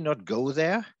 should we not go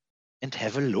there and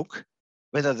have a look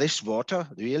whether this water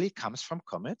really comes from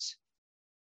comets?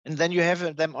 And then you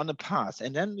have them on a path.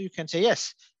 And then you can say,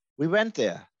 yes, we went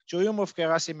there.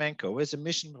 Churyumov-Gerasimenko with the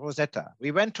mission Rosetta.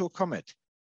 We went to a comet.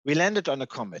 We landed on a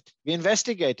comet. We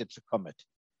investigated the comet.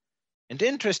 And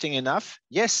interesting enough,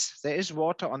 yes, there is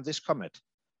water on this comet.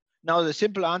 Now the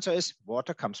simple answer is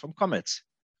water comes from comets.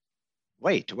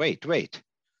 Wait.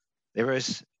 There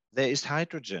is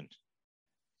hydrogen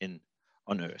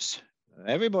on Earth.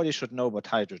 Everybody should know what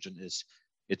hydrogen is.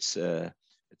 It's a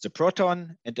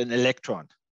proton and an electron.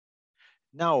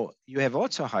 Now you have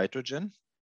also hydrogen,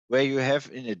 where you have,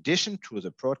 in addition to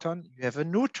the proton, you have a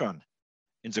neutron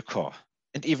in the core,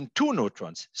 and even two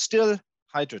neutrons, still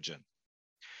hydrogen.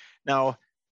 Now,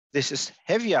 this is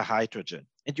heavier hydrogen,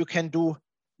 and you can do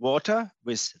water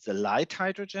with the light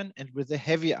hydrogen and with the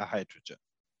heavier hydrogen.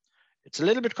 It's a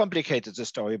little bit complicated, the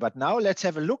story, but now let's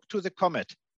have a look to the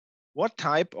comet. What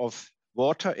type of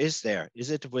water is there? Is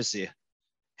it with the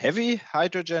heavy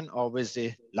hydrogen or with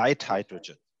the light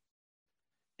hydrogen?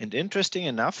 And interesting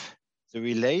enough, the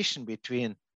relation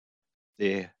between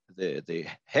the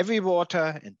heavy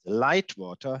water and the light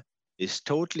water is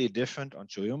totally different on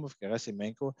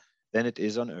Churyumov-Gerasimenko than it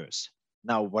is on Earth.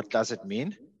 Now, what does it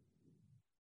mean?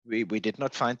 We did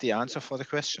not find the answer for the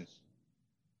question.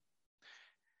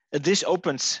 This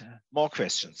opens more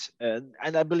questions.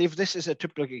 And I believe this is a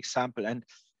typical example. And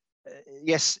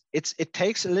yes, it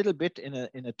takes a little bit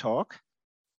in a talk,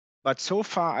 but so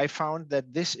far I found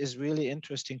that this is really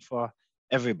interesting for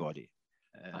everybody.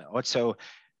 Also,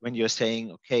 when you're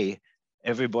saying, okay,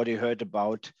 everybody heard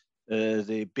about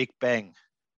the Big Bang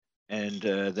and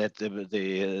that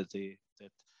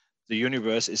the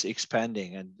universe is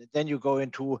expanding, and then you go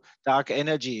into dark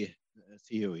energy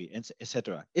theory, and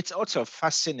etc. It's also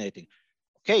fascinating.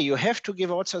 Okay, you have to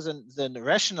give also the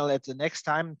rationale at the next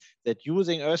time that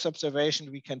using Earth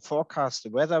observation, we can forecast the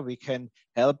weather, we can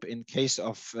help in case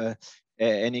of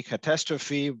any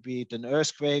catastrophe, be it an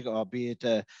earthquake or be it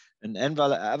an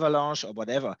avalanche or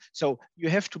whatever. So you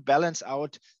have to balance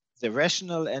out the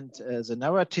rational and the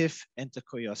narrative and the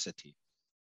curiosity.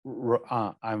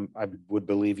 I would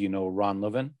believe you know Ron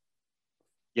Levin.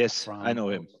 Yes, I know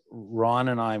him. Ron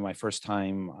and I, my first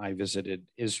time I visited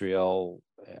Israel,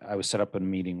 I was set up in a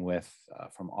meeting with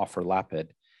from Ofer Lapid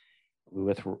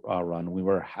with Ron. We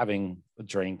were having a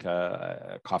drink,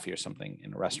 coffee or something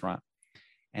in a restaurant.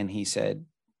 And he said,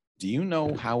 do you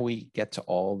know how we get to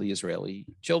all the Israeli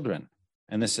children?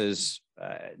 And this is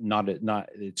not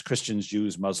it's Christians,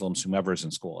 Jews, Muslims, whomever's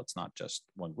in school. It's not just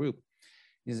one group.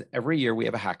 He says, every year we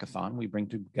have a hackathon. We bring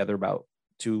together about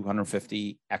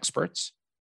 250 experts.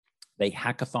 They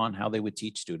hackathon how they would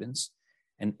teach students.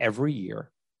 And every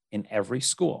year in every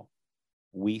school,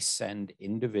 we send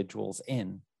individuals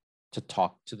in to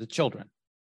talk to the children.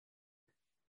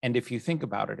 And if you think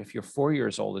about it, if you're 4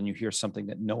 years old and you hear something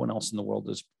that no one else in the world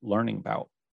is learning about,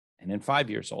 and in 5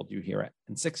 years old, you hear it,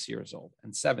 and 6 years old,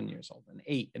 and 7 years old, and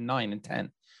 8, and 9, and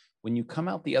 10, when you come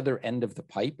out the other end of the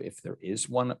pipe, if there is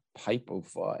one pipe of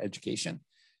education,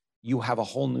 you have a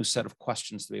whole new set of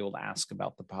questions to be able to ask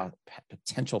about the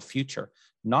potential future,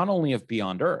 not only of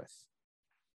beyond Earth,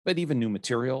 but even new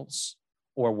materials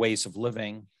or ways of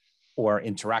living or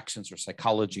interactions or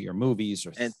psychology or movies.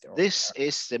 And this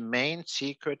is the main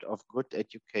secret of good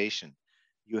education.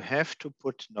 You have to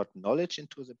put not knowledge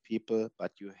into the people,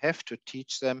 but you have to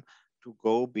teach them to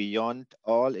go beyond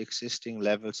all existing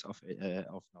levels of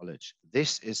knowledge.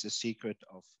 This is the secret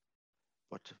of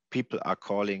what people are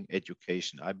calling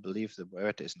education. I believe the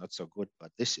word is not so good,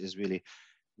 but this is really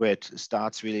where it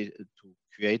starts really to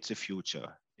create the future.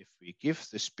 If we give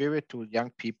the spirit to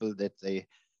young people that they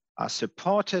are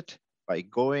supported by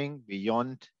going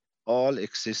beyond all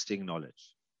existing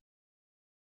knowledge.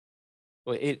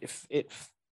 Well,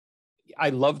 I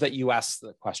love that you asked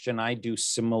the question. I do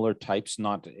similar types,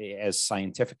 not as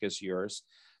scientific as yours,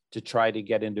 to try to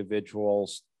get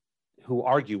individuals who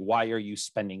argue, why are you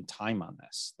spending time on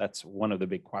this? That's one of the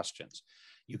big questions.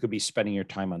 You could be spending your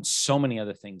time on so many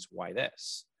other things. Why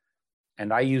this?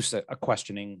 And I use a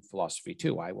questioning philosophy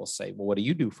too. I will say, well, what do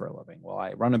you do for a living? Well,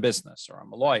 I run a business, or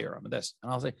I'm a lawyer, I'm this.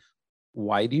 And I'll say,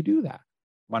 why do you do that?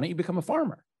 Why don't you become a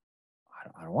farmer?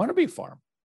 I don't want to be a farmer.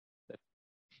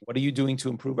 What are you doing to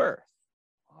improve Earth?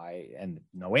 And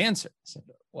no answer. I said,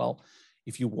 well,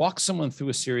 If you walk someone through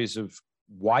a series of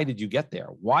why did you get there?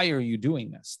 Why are you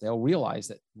doing this? They'll realize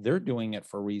that they're doing it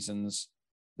for reasons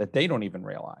that they don't even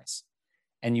realize.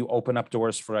 And you open up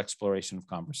doors for exploration of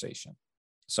conversation.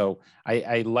 So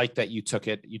I like that you took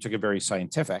it very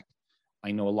scientific.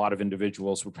 I know a lot of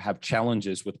individuals would have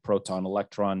challenges with proton,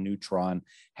 electron, neutron,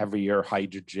 heavier,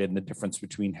 hydrogen, the difference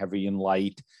between heavy and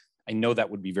light. I know that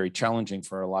would be very challenging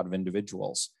for a lot of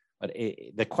individuals, but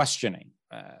the questioning,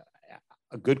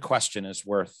 a good question is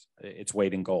worth its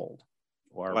weight in gold,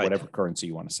 or Right. whatever currency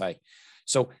you want to say.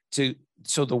 So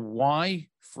the why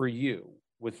for you,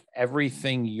 with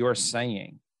everything you're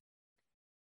saying,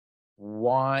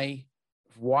 why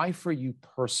for you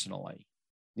personally?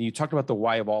 You talked about the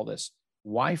why of all this.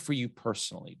 Why for you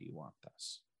personally do you want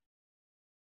this?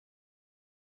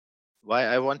 Why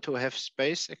I want to have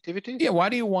space activity? Yeah, why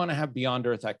do you want to have beyond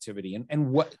Earth activity?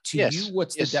 And what to you,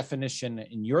 what's the definition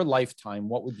in your lifetime?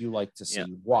 What would you like to see?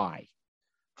 Why?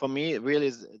 For me,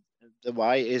 really, the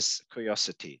why is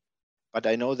curiosity. But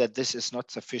I know that this is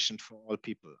not sufficient for all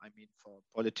people. I mean, for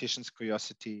politicians,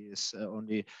 curiosity is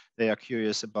only they are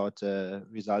curious about the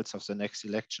results of the next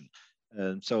election.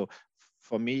 So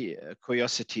for me,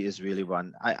 curiosity is really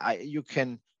one. You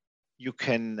can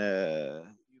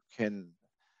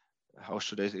how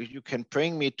should I say? You can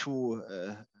bring me to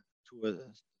a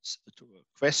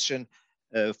question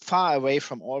far away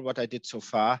from all what I did so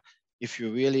far. If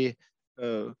you really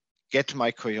get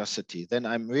my curiosity, then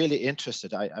I'm really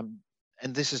interested.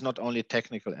 And this is not only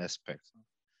technical aspects.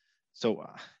 So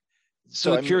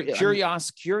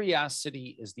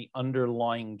curiosity is the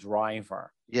underlying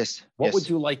driver. Yes. What would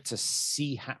you like to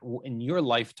see in your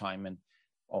lifetime? And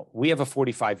we have a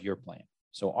 45-year plan.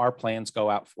 So our plans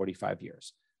go out 45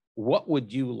 years. What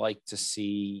would you like to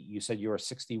see? You said you were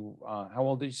 60. How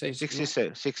old did you say?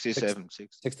 67.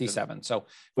 67. So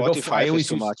 45 is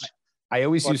too much. I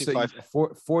always use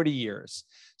 40 years.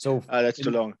 So that's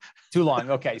too long. Too long.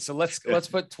 Okay. So let's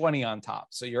put 20 on top.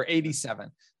 So you're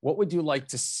 87. What would you like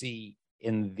to see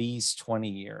in these 20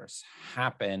 years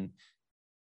happen?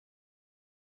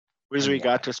 With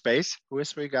regard to space?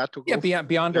 With regard to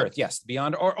beyond Earth. Yes.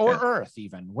 Beyond or Earth,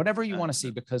 even whatever you want to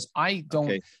see, because I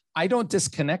don't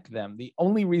disconnect them. The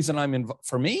only reason I'm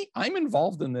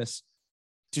involved in this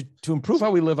to improve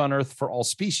how we live on Earth for all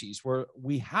species, where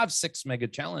we have 6 mega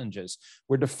challenges.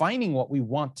 We're defining what we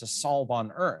want to solve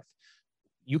on Earth.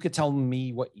 You could tell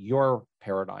me what your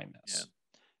paradigm is. Yeah.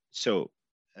 So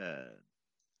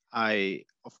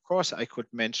of course, I could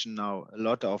mention now a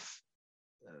lot of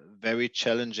very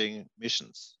challenging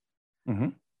missions. Mm-hmm.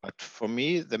 But for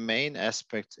me, the main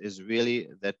aspect is really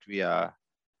that we are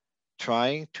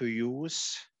trying to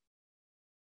use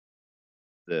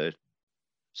the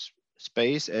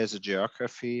space as a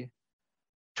geography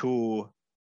to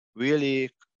really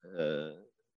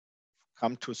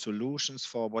come to solutions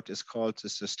for what is called the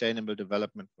Sustainable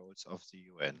Development Goals of the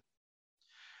UN.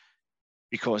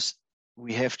 Because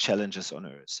we have challenges on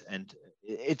Earth, and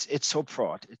it's so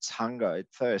broad. It's hunger,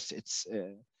 it's thirst, it's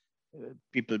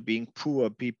people being poor,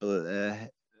 people.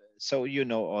 So you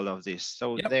know all of this.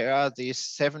 So there are these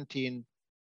 17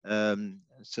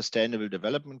 Sustainable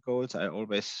Development Goals. I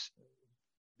always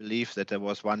believe that there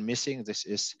was one missing. This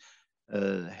is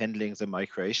handling the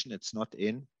migration. It's not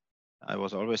in. I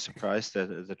was always surprised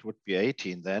that that would be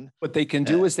 18 then. What they can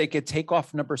do is they could take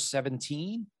off number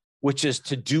 17, which is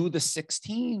to do the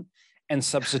 16 and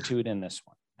substitute in this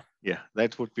one. Yeah,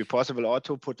 that would be possible, or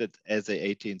to put it as the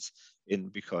 18th in,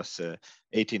 because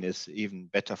 18 is even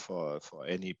better for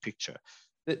any picture.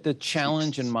 The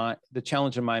challenge in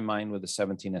my mind with the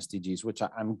 17 SDGs, which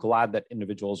I'm glad that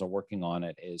individuals are working on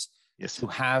it, is to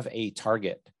have a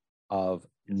target of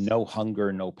no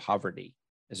hunger, no poverty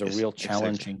is a real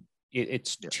challenging. Exactly.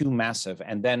 It's too massive.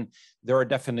 And then there are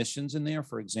definitions in there.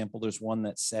 For example, there's one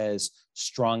that says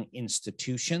strong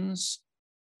institutions.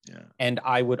 Yeah. And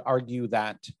I would argue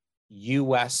that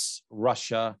US,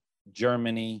 Russia,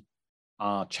 Germany,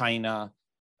 China,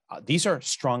 these are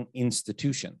strong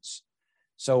institutions.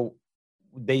 So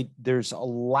there's a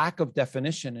lack of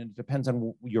definition, and it depends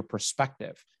on your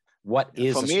perspective. What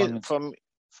is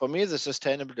for me, the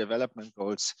Sustainable Development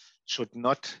Goals should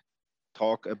not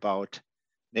talk about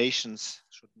nations,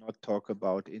 should not talk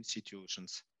about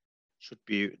institutions, should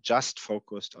be just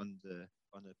focused on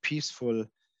a peaceful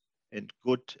and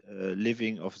good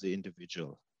living of the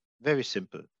individual. Very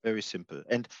simple, very simple.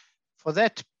 And for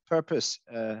that purpose,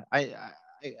 I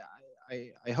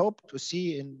hope to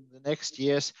see in the next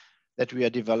years that we are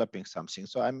developing something.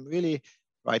 So I'm really,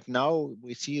 right now,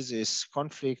 we see this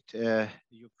conflict,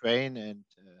 Ukraine and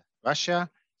Russia.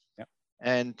 Yeah.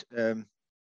 And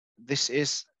this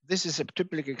is a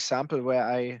typical example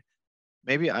where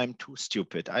maybe I'm too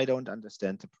stupid. I don't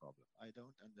understand the problem.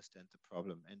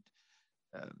 And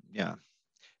yeah,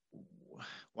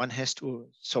 one has to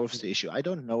solve the issue. I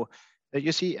don't know.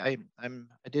 You see, I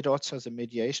did also the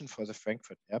mediation for the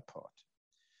Frankfurt airport.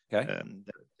 Okay.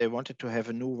 They wanted to have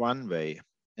a new runway,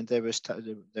 and there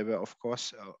were of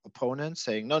course opponents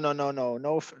saying no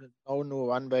new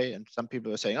runway, and some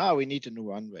people were saying, we need a new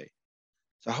runway.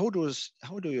 So how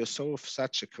do you solve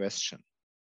such a question?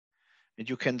 And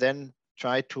you can then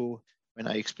try to, when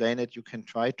I explain it, you can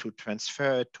try to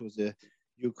transfer it to the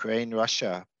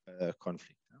Ukraine-Russia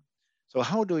conflict. So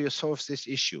how do you solve this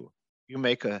issue? You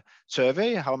make a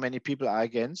survey, how many people are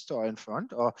against or in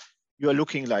front, or you are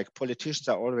looking, like politicians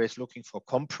are always looking for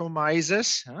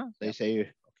compromises. They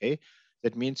say, okay,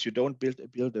 that means you don't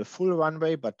build a full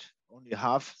runway, but only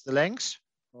half the length.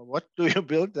 Well, what do you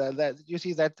build? You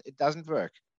see that it doesn't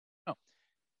work. Oh.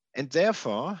 And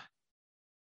therefore,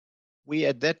 we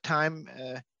at that time,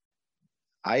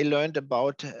 I learned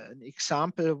about an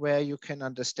example where you can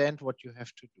understand what you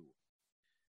have to do.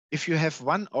 If you have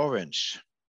one orange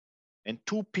and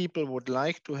two people would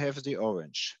like to have the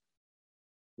orange,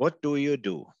 what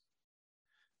do?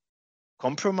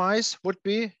 Compromise would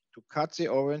be to cut the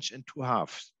orange in two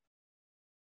halves.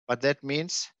 But that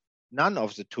means none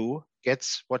of the two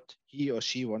gets what he or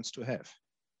she wants to have,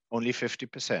 only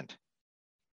 50%.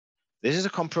 This is a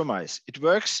compromise. It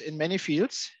works in many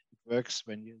fields. It works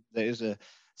when there is a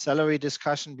salary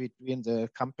discussion between the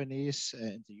companies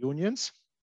and the unions.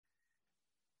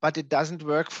 But it doesn't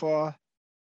work for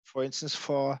instance,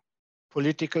 for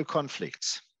political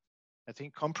conflicts. I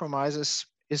think compromises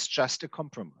is just a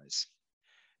compromise.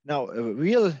 Now, a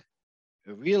real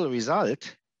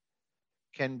result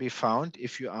can be found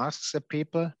if you ask the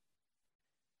people,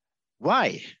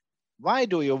 why? Why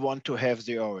do you want to have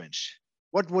the orange?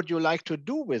 What would you like to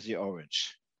do with the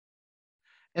orange?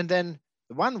 And then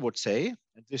one would say,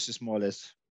 and this is more or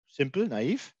less simple,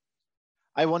 naive,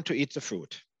 I want to eat the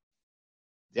fruit.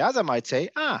 The other might say,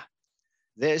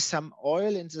 there is some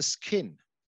oil in the skin.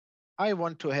 I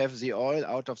want to have the oil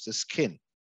out of the skin.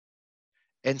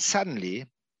 And suddenly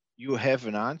you have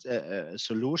a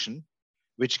solution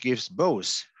which gives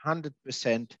both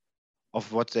 100%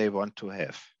 of what they want to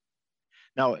have.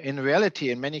 Now, in reality,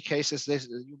 in many cases,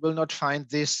 you will not find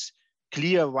this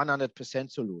clear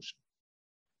 100% solution.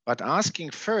 But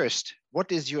asking first,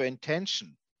 what is your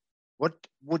intention? What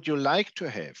would you like to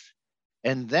have?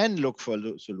 And then look for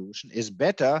a solution is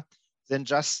better than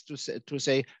just to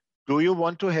say, do you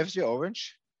want to have the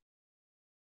orange?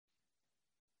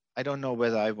 I don't know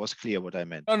whether I was clear what I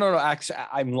meant. No. Actually,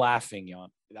 I'm laughing, Jan.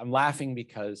 I'm laughing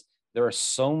because there are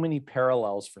so many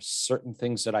parallels for certain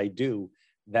things that I do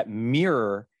that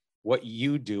mirror what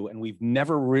you do, and we've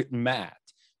never met.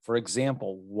 For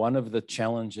example, one of the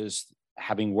challenges,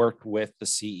 having worked with the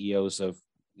CEOs of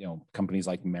companies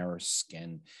like Maersk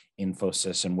and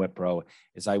Infosys and Wipro,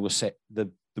 is I will say the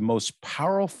most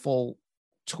powerful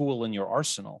tool in your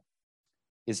arsenal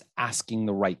is asking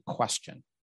the right question.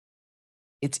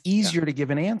 It's easier to give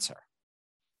an answer.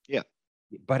 Yeah.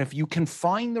 But if you can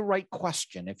find the right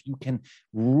question, if you can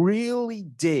really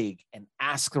dig and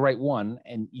ask the right one,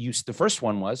 and the first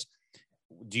one was,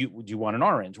 do you want an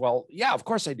orange? Well, yeah, of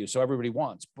course I do. So everybody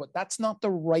wants, but that's not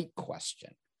the right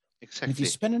question. Exactly. And if you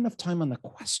spend enough time on the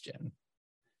question,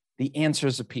 the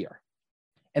answers appear.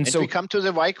 And so we come to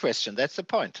the why question. That's the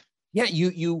point. Yeah,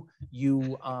 you're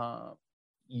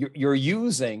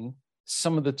using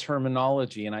some of the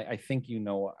terminology, and I think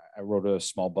I wrote a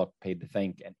small book, Paid to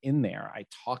Think, and in there I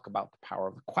talk about the power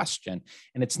of the question.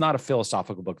 And it's not a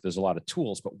philosophical book. There's a lot of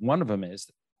tools, but one of them is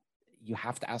you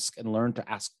have to ask and learn to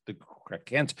ask the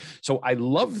correct answer. So I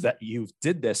love that you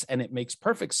did this, and it makes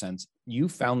perfect sense. You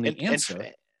found the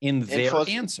answer in their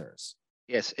answers.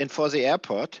 Yes, and for the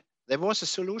airport, there was a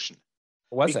solution.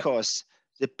 Because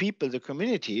the people, the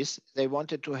communities, they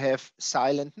wanted to have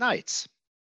silent nights.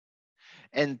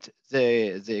 And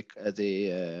the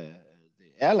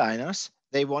airliners,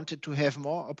 they wanted to have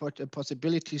more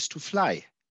possibilities to fly.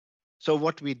 So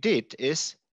what we did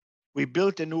is we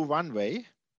built a new runway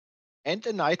and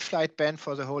a night flight ban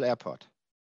for the whole airport.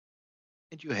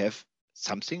 And you have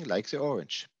something like the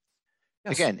orange.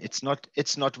 Yes. Again, it's not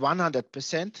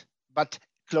 100%, but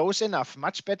close enough,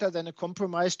 much better than a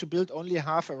compromise to build only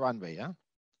half a runway. Yeah,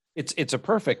 it's a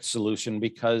perfect solution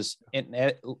because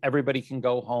everybody can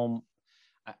go home.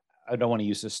 I don't want to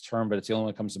use this term, but it's the only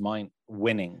one that comes to mind.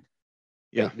 Winning.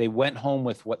 Yeah, they went home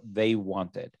with what they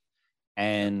wanted,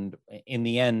 and in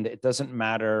the end, it doesn't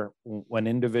matter when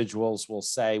individuals will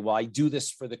say, "Well, I do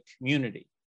this for the community."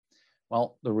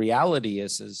 Well, the reality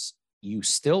is you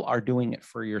still are doing it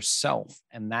for yourself.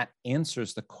 And that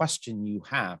answers the question you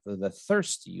have, or the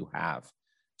thirst you have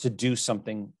to do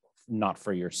something not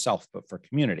for yourself, but for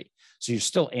community. So you're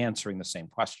still answering the same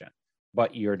question,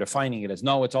 but you're defining it as,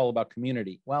 no, it's all about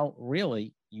community. Well,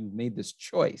 really, you made this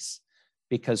choice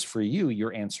because for you,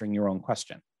 you're answering your own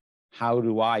question. How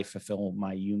do I fulfill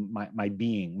my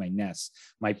being, my ness,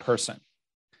 my person?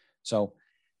 So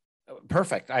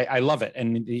perfect. I love it.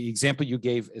 And the example you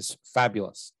gave is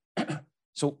fabulous.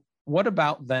 So what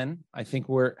about then, I think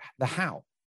we're the how.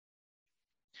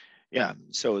 Yeah,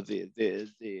 so the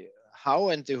how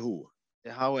and the who.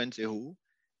 The how and the who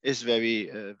is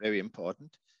very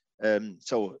important.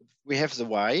 So we have the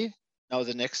why. Now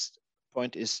the next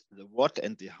point is the what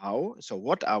and the how. So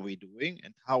what are we doing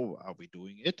and how are we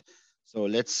doing it? So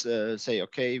let's say,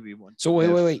 okay, we want. So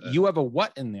wait. You have a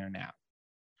what in there now.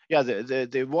 Yeah,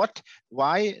 the what,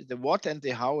 why, the what and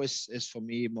the how is for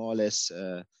me more or less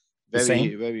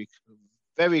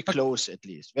very close, at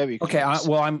least very close. Okay.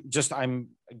 Well, I'm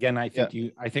again. I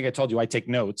think I told you I take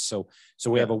notes. So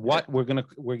we have a what. We're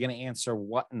gonna answer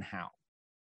what and how.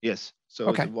 Yes.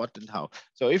 So the what and how.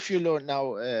 So if you learn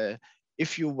now,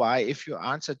 if you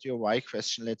answered your why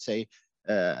question, let's say,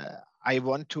 I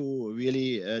want to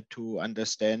really to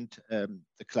understand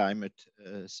the climate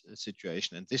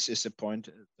situation, and this is the point.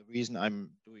 The reason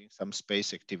I'm doing some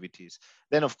space activities.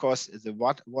 Then, of course, the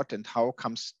what and how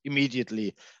comes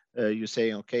immediately. You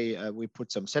say, okay, we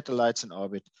put some satellites in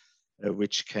orbit,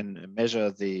 which can measure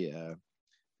the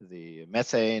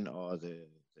methane or the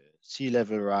sea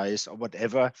level rise or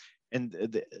whatever, and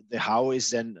the how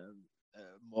is then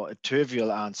more a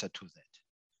trivial answer to that.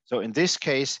 So in this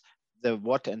case, the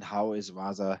what and how is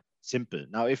rather simple.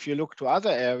 Now, if you look to other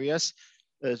areas,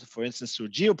 for instance, to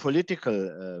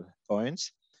geopolitical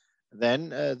points, then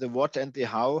the what and the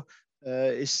how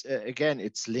is again,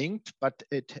 it's linked, but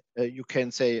you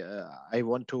can say, I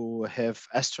want to have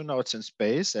astronauts in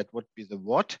space. That would be the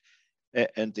what,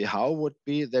 and the how would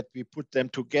be that we put them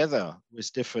together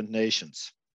with different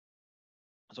nations.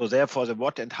 So therefore, the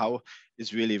what and how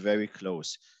is really very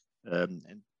close.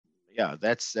 And yeah,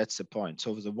 that's the point.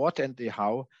 So the what and the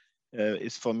how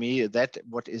is for me that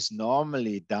what is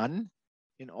normally done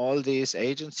in all these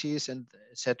agencies and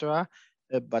etc.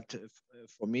 But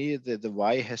for me, the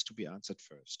why has to be answered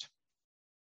first.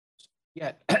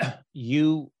 Yeah,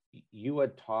 you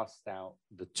had tossed out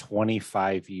the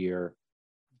 25-year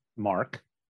mark,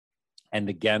 and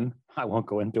again, I won't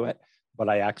go into it, but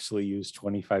I actually use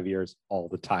 25 years all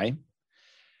the time.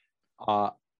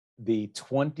 The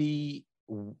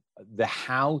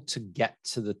how to get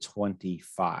to the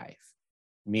 25,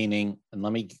 meaning, and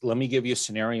let me give you a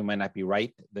scenario. You might not be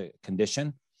right. The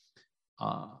condition,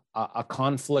 a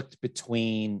conflict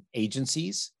between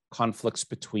agencies, conflicts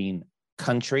between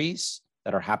countries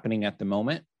that are happening at the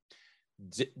moment,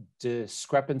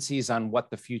 discrepancies on what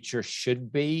the future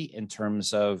should be in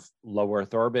terms of low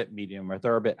Earth orbit, medium Earth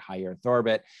orbit, high Earth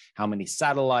orbit, how many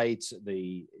satellites,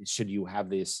 should you have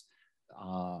these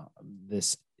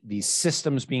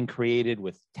systems being created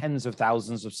with tens of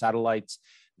thousands of satellites,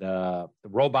 the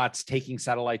robots taking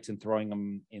satellites and throwing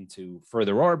them into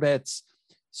further orbits.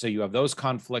 So you have those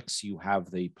conflicts. You have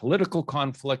the political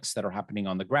conflicts that are happening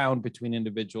on the ground between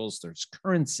individuals. There's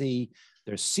currency.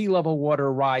 There's sea level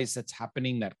water rise that's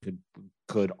happening that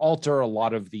could alter a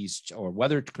lot of these, or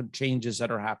weather changes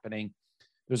that are happening.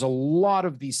 There's a lot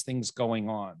of these things going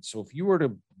on. So if you were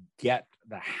to get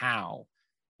the how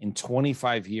in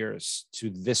 25 years to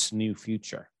this new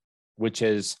future, which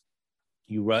is,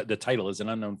 the title is An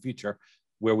Unknown Future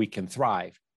Where We Can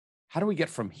Thrive. How do we get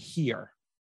from here?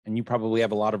 And you probably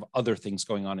have a lot of other things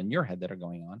going on in your head that are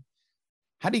going on.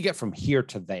 How do you get from here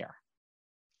to there?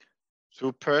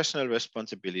 Through personal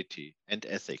responsibility and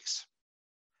ethics.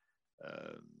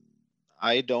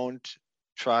 I don't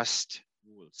trust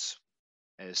rules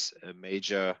as a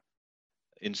major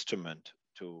instrument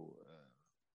to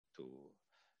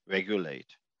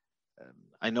regulate.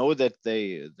 I know that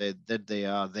they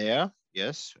are there,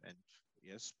 yes,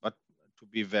 but to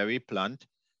be very blunt,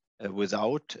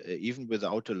 even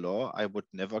without a law, I would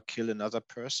never kill another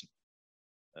person.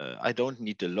 I don't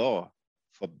need a law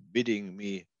forbidding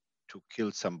me to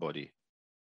kill somebody.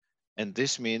 And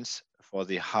this means for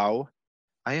the how,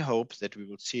 I hope that we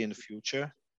will see in the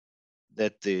future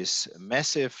that these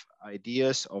massive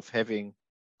ideas of having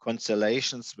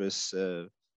constellations with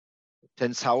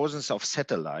tens of thousands of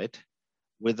satellites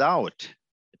without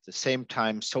at the same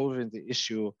time solving the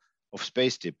issue of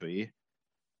space debris,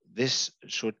 this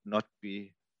should not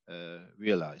be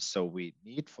realized. So we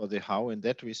need for the how in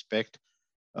that respect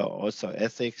also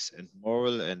ethics and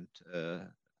moral and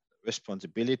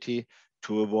responsibility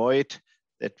to avoid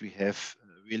that we have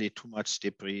really too much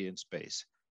debris in space.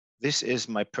 This is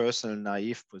my personal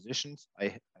naive position.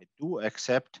 I do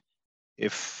accept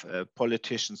if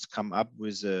politicians come up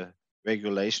with a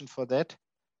regulation for that,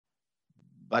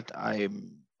 but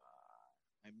I'm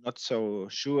not so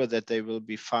sure that they will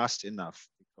be fast enough,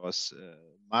 because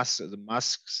the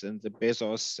Musks and the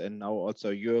Bezos and now also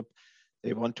Europe,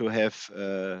 they want to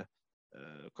have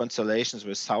constellations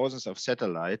with thousands of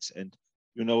satellites. And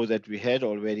you know that we had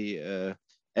already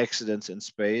accidents in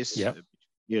space, yep.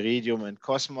 Iridium and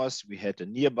Cosmos. We had a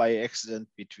nearby accident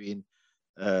between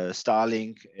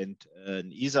Starlink and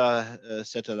an ESA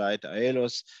satellite,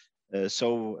 Aeolus.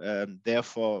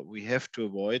 Therefore, we have to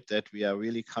avoid that we are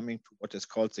really coming to what is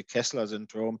called the Kessler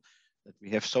syndrome, that we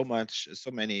have so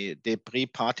many debris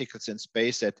particles in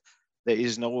space that there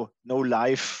is no good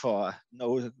life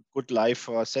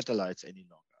for satellites any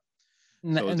longer.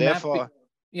 So therefore,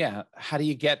 how do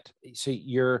you get, so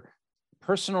your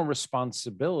personal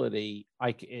responsibility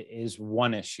is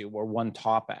one issue or one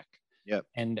topic. Yeah.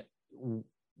 And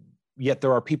yet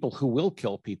there are people who will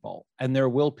kill people, and there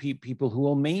will be people who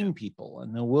will maim people,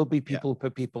 and there will be people who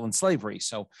put people in slavery.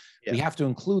 So we have to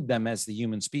include them as the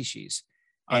human species.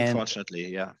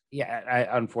 Unfortunately,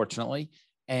 unfortunately.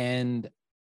 And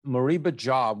Moriba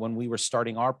Jah, when we were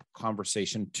starting our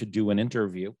conversation to do an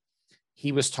interview,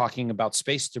 he was talking about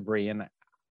space debris, and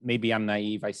maybe I'm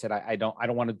naive. I said, I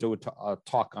don't want to do a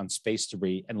talk on space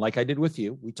debris. And like I did with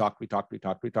you, we talked.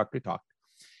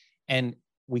 And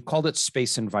we called it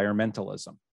space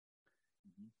environmentalism.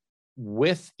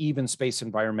 With even space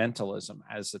environmentalism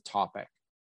as a topic,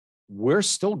 we're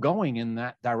still going in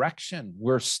that direction.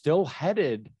 We're still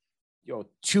headed,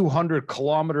 200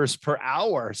 kilometers per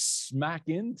hour, smack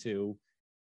into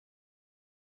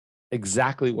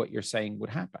exactly what you're saying would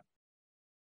happen.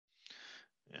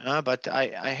 Yeah, but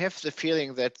I have the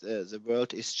feeling that the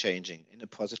world is changing in a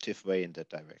positive way in that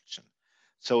direction.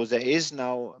 So there is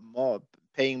now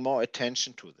paying more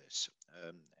attention to this,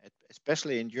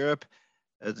 especially in Europe.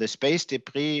 The space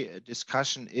debris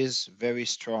discussion is very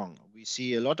strong. We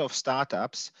see a lot of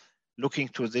startups looking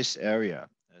to this area.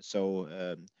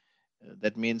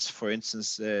 That means, for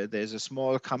instance, there's a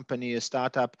small company, a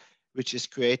startup, which is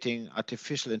creating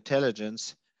artificial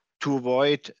intelligence to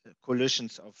avoid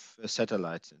collisions of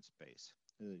satellites in space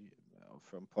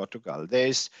from Portugal.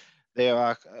 There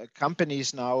are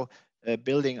companies now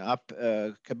building up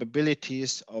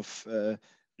capabilities of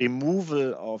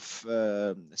removal of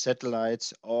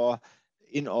satellites or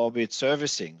in-orbit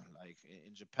servicing. Like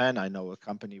in Japan, I know a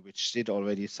company which did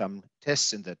already some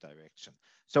tests in that direction.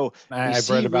 So I've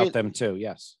read about them too,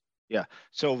 yes. Yeah,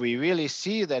 so we really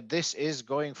see that this is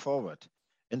going forward,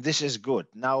 and this is good.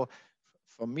 Now,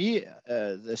 for me,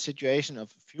 the situation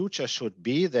of the future should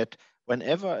be that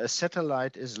whenever a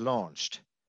satellite is launched,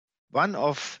 one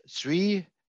of three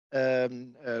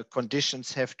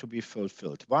conditions have to be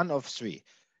fulfilled. One of three.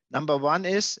 Number one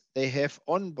is they have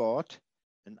on board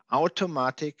an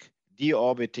automatic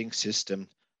deorbiting system,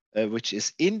 which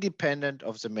is independent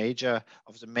of the main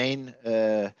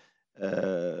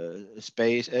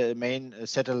main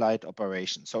satellite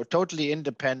operation. So totally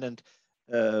independent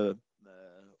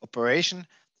operation,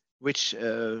 which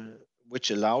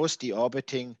allows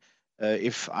deorbiting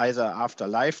if either after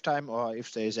lifetime or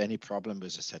if there is any problem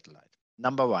with the satellite.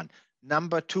 Number one.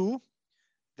 Number two,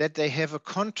 that they have a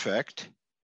contract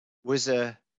with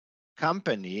a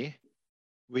company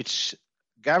which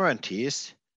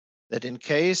guarantees that in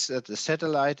case that the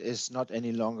satellite is not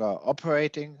any longer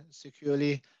operating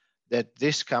securely, that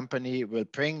this company will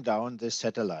bring down this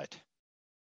satellite.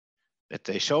 That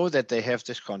they show that they have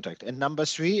this contract. And number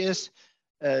three is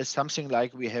something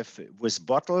like we have with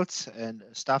bottles and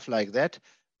stuff like that,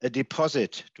 a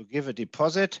deposit, to give a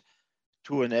deposit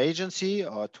to an agency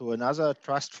or to another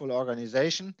trustful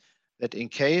organization, that in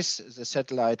case the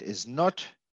satellite is not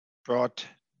brought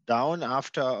down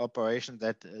after operation,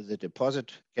 that the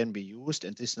deposit can be used,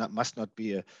 and this must not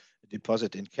be a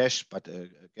deposit in cash, but a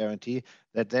guarantee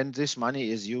that then this money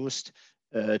is used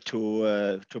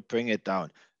to bring it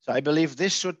down. So I believe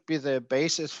this should be the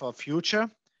basis for future,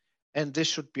 and this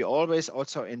should be always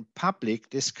also in public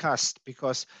discussed,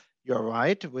 because you're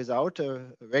right, without a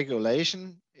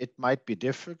regulation, it might be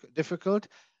difficult,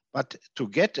 but to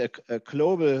get a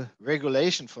global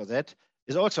regulation for that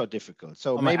is also difficult.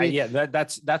 So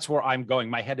that's where I'm going.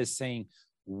 My head is saying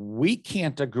we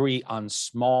can't agree on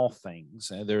small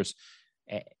things.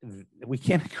 We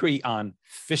can't agree on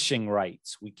fishing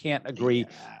rights. We can't agree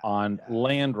on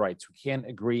land rights. We can't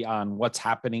agree on what's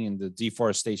happening in the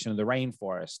deforestation of the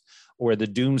rainforest, or the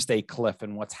doomsday cliff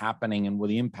and what's happening and with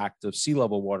the impact of sea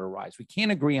level water rise. We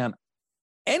can't agree on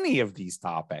any of these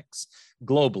topics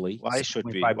globally. Why should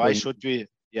we? Why should we?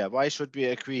 Yeah, why should we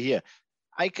agree here?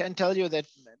 I can tell you that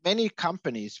many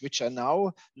companies which are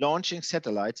now launching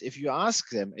satellites, if you ask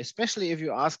them, especially if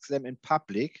you ask them in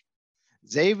public,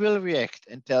 they will react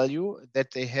and tell you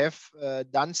that they have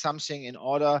done something in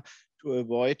order to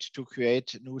avoid to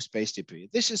create new space debris.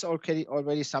 This is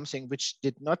already something which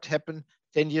did not happen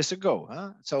 10 years ago.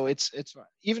 Huh? So it's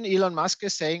even Elon Musk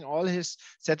is saying all his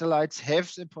satellites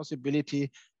have the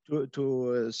possibility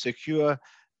to secure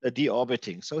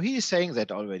deorbiting. So he is saying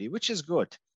that already, which is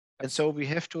good. And so we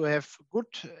have to have good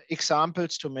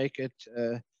examples to make it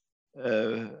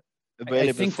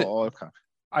available for all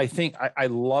countries. I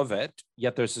love it,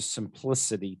 yet there's a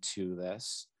simplicity to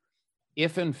this.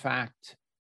 If in fact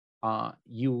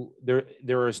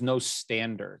there is no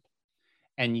standard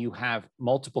and you have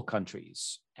multiple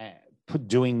countries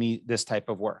doing this type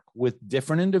of work with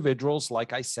different individuals,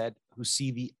 like I said, who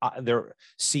see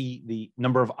the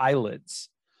number of eyelids,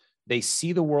 they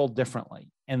see the world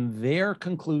differently. And their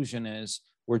conclusion is,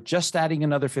 we're just adding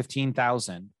another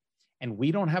 15,000 and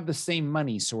we don't have the same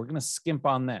money, so we're going to skimp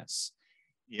on this.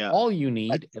 Yeah. All you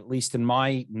need, at least in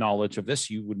my knowledge of this,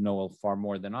 you would know far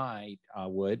more than I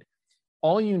would.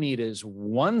 All you need is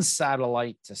one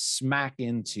satellite to smack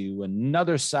into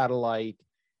another satellite,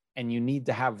 and you need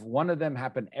to have one of them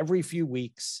happen every few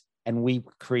weeks, and we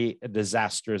create a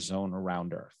disaster zone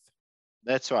around Earth.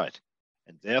 That's right.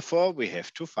 And therefore, we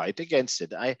have to fight against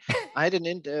it. I had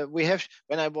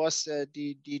when I was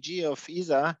the DG of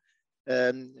ESA,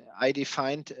 I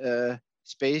defined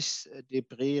space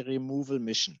debris removal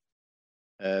mission.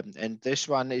 And this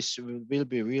one will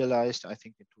be realized, I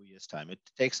think, in 2 years' time. It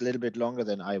takes a little bit longer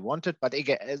than I wanted, but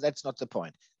again, that's not the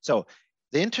point. So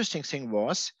the interesting thing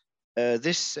was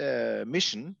this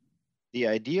mission, the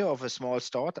idea of a small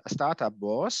startup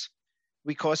was,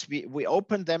 because we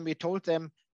opened them, we told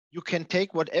them, you can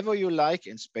take whatever you like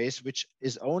in space, which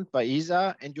is owned by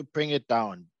ESA, and you bring it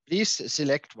down. Please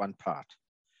select one part.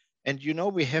 And you know,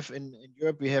 we have in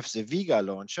Europe, we have the Vega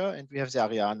launcher and we have the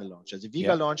Ariane launcher. The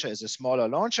Vega launcher is a smaller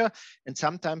launcher, and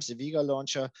sometimes the Vega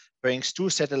launcher brings 2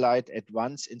 satellites at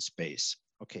once in space.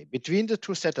 Okay, between the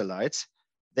 2 satellites,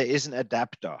 there is an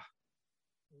adapter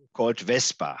called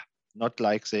Vespa, not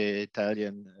like the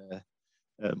Italian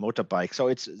motorbike. So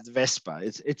it's Vespa.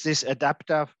 It's this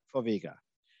adapter for Vega.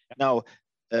 Now,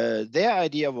 their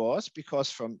idea was, because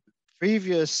from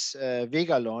previous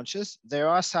Vega launches, there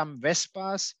are some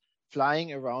Vespas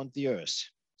flying around the Earth.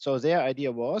 So their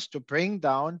idea was to bring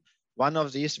down one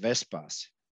of these Vespas.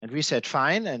 And we said,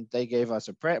 fine. And they gave us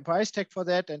a price tag for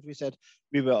that. And we said,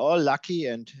 we were all lucky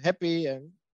and happy and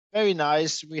very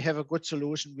nice. We have a good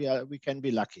solution. We can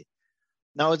be lucky.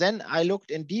 Now, then I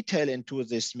looked in detail into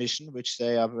this mission, which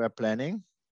they were planning.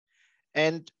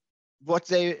 And what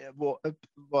they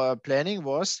were planning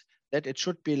was that it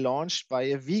should be launched by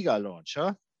a Vega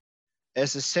launcher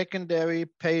as a secondary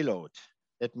payload.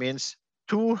 That means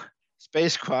 2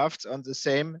 spacecrafts on the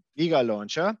same Vega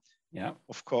launcher,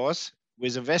 of course,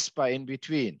 with a Vespa in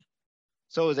between.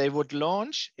 So they would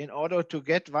launch in order to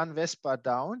get one Vespa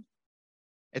down.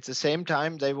 At the same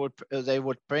time, they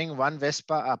would bring one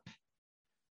Vespa up,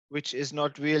 which is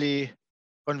not really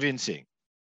convincing.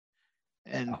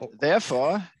 And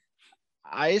therefore,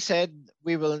 I said,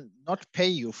 we will not pay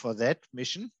you for that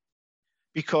mission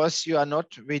because you are not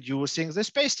reducing the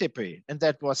space debris. And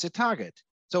that was the target.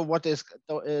 So what is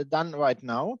done right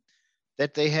now,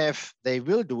 that they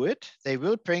will do it. They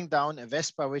will bring down a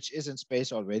Vespa, which is in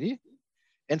space already.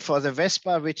 And for the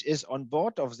Vespa, which is on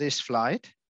board of this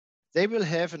flight, they will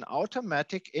have an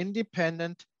automatic,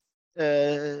 independent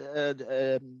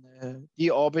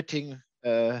deorbiting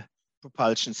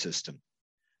propulsion system.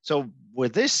 So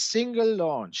with this single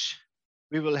launch,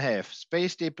 we will have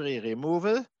space debris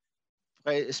removal,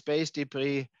 space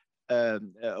debris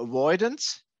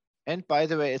avoidance. And by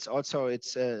the way, it's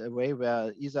a way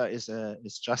where ESA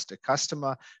is just a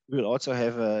customer. We will also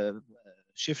have a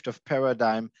shift of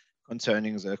paradigm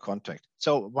concerning the contract.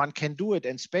 So one can do it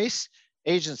in space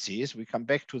agencies. We come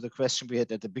back to the question we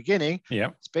had at the beginning.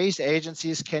 Space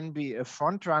agencies can be a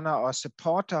front runner or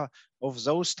supporter of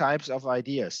those types of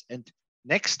ideas. And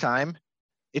next time,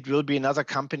 it will be another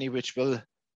company which will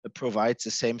provide the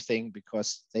same thing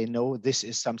because they know this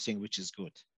is something which is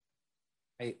good.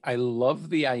 I love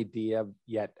the idea,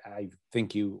 yet I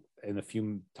think you, in a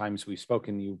few times we've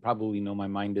spoken, you probably know my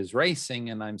mind is racing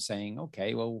and I'm saying,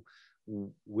 okay, well,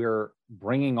 we're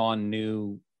bringing on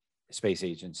new space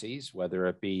agencies, whether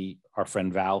it be our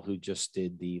friend Val, who just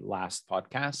did the last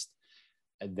podcast,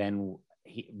 and then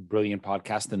brilliant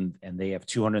podcast, and they have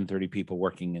 230 people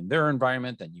working in their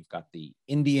environment. Then you've got the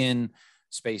Indian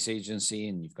Space Agency,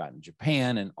 and you've got in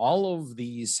Japan, and all of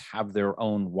these have their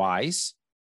own whys.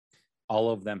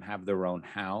 All of them have their own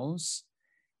hows,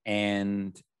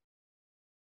 and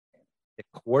the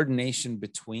coordination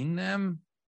between them.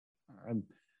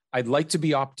 I'd like to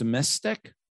be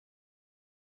optimistic,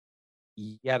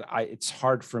 yet it's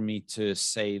hard for me to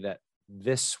say that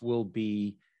this will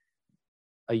be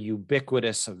a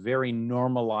ubiquitous, a very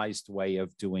normalized way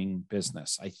of doing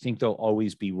business. I think there'll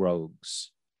always be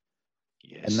rogues.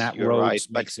 Yes, and that you're rogues right,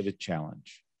 makes it a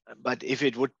challenge. But if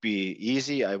it would be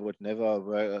easy, I would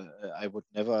never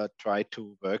try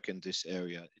to work in this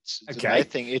area. It's Okay. I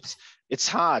think it's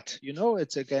hard. You know,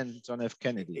 it's again John F.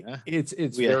 Kennedy. Huh? It's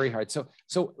very hard. So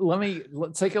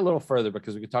let's take it a little further,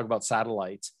 because we could talk about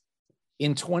satellites.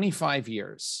 In 25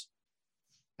 years,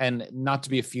 and not to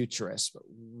be a futurist, but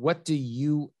what do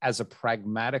you, as a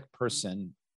pragmatic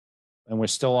person, and we're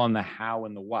still on the how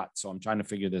and the what, so I'm trying to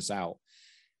figure this out.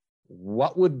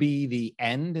 What would be the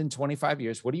end in 25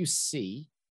 years? What do you see?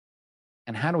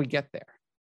 And how do we get there?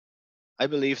 I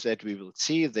believe that we will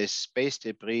see this space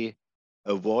debris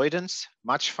avoidance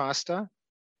much faster.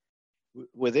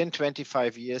 Within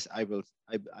 25 years, I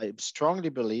strongly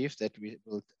believe that we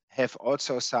will have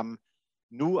also some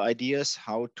new ideas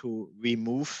how to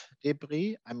remove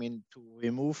debris. I mean, to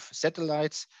remove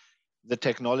satellites. The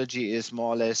technology is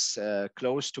more or less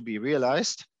close to be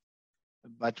realized,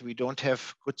 but we don't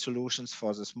have good solutions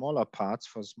for the smaller parts,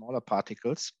 for smaller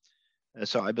particles.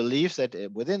 So I believe that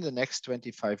within the next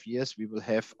 25 years, we will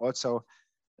have also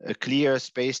a clear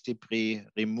space debris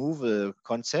removal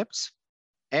concepts.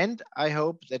 And I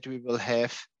hope that we will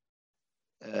have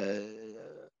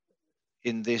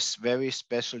in this very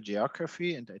special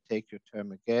geography, and I take your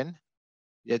term again,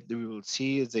 that we will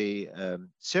see the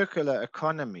circular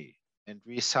economy and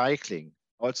recycling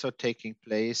also taking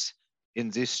place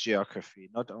in this geography,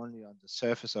 not only on the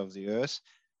surface of the Earth,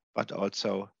 but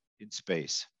also in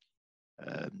space.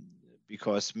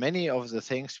 Because many of the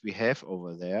things we have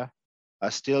over there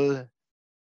are still,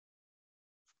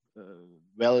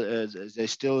 they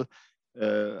still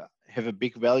have a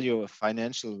big value, a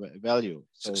financial value.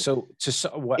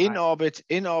 In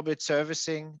orbit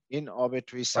servicing, in orbit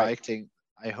recycling, right.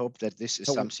 I hope that this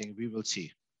is something we will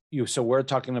see. So we're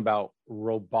talking about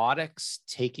robotics,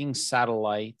 taking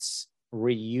satellites,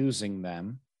 reusing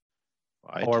them,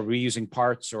 right. Or reusing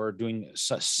parts, or doing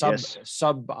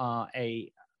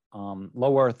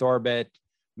low Earth orbit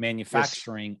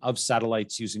manufacturing of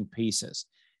satellites using pieces.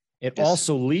 It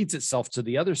also leads itself to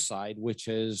the other side, which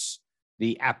is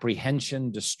the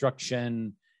apprehension,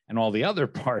 destruction, and all the other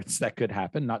parts that could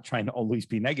happen. Not trying to always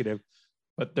be negative,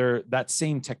 but that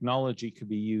same technology could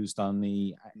be used on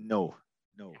the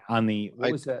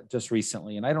what was that just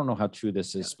recently? And I don't know how true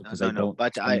this is because I don't.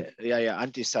 But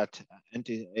anti-ASAT,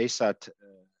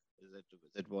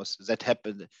 that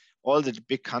happened. All the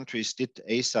big countries did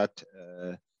ASAT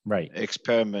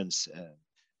experiments,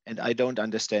 and I don't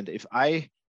understand. If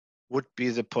I would be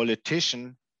the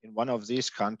politician in one of these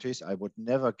countries, I would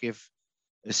never give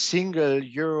a single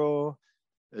euro,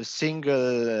 a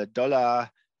single dollar,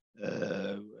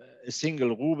 a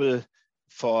single ruble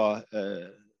for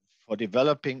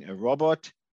developing a robot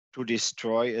to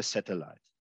destroy a satellite.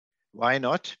 Why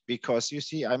not? Because you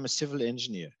see, I'm a civil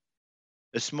engineer.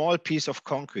 A small piece of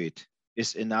concrete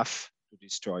is enough to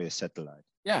destroy a satellite.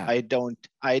 Yeah. I don't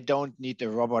need a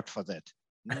robot for that.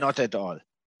 Not at all.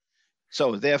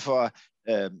 So therefore,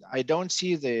 I don't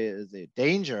see the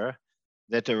danger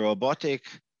that a robotic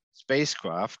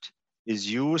spacecraft is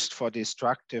used for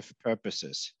destructive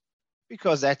purposes,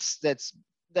 because that's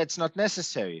not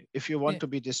necessary. If you want to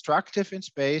be destructive in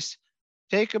space,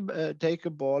 take a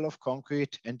ball of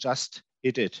concrete and just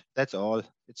hit it. That's all.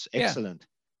 It's excellent.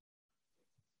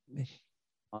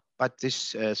 But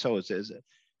this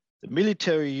the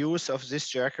military use of this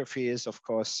geography is, of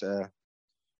course,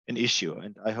 an issue,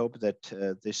 and I hope that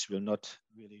this will not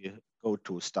really go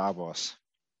to Star Wars.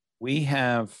 We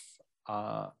have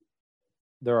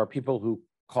there are people who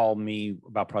call me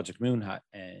about Project Moon Hut,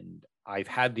 and I've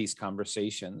had these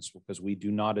conversations because we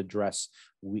do not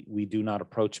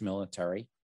approach military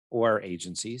or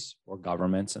agencies or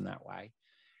governments in that way.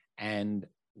 And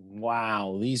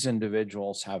wow, these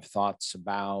individuals have thoughts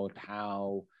about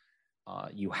how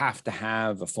you have to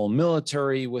have a full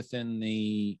military within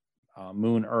the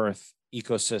Moon Earth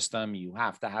ecosystem. You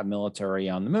have to have military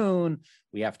on the moon.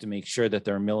 We have to make sure that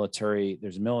there's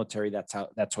military.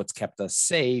 That's what's kept us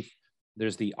safe.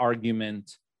 There's the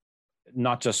argument,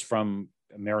 not just from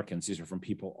Americans, these are from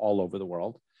people all over the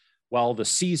world. Well, the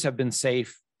seas have been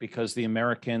safe because the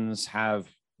Americans have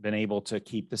been able to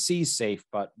keep the seas safe,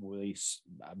 but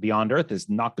beyond Earth is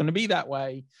not going to be that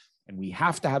way. and we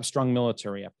have to have strong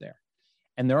military up there.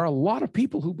 And there are a lot of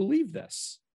people who believe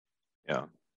this. Yeah,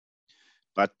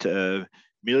 but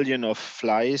million of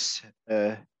flies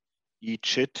eat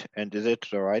shit, and is it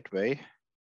the right way?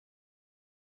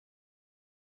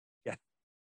 Yeah.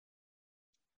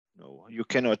 No, you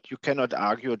cannot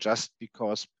argue just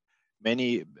because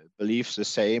many believe the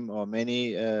same or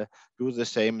many do the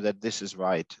same that this is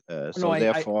right. So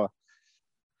therefore,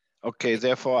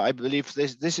 therefore I believe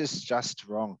this is just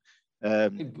wrong. I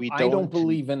don't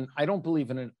believe in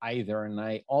it either, and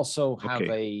I also have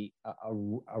a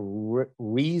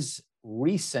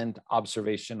recent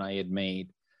observation I had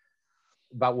made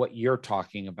about what you're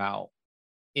talking about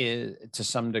is to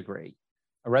some degree.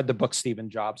 I read the book Stephen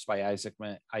Jobs by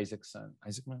Isaacson,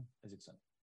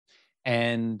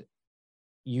 and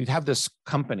you'd have this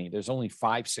company. There's only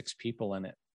 5-6 people in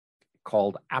it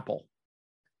called Apple,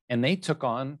 and they took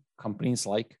on companies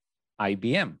like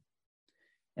IBM.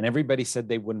 And everybody said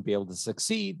they wouldn't be able to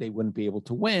succeed. They wouldn't be able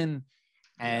to win.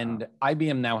 And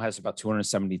IBM now has about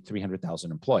 270,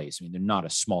 300,000 employees. I mean, they're not a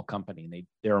small company. And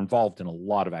they're involved in a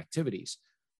lot of activities.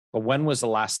 But when was the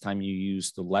last time you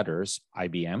used the letters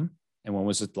IBM? And when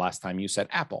was the last time you said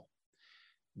Apple?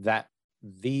 That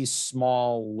these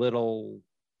small little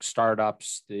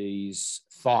startups, these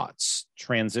thoughts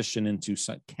can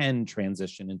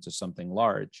transition into something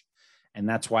large. And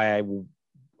that's why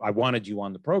I wanted you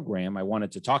on the program. I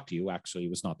wanted to talk to you. Actually,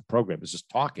 it was not the program, it was just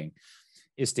talking,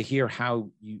 is to hear how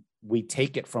we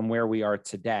take it from where we are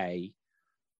today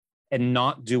and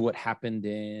not do what happened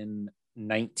in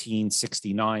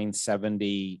 1969,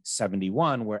 70,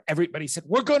 71, where everybody said,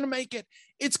 we're going to make it.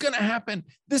 It's going to happen.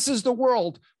 This is the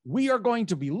world. We are going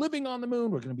to be living on the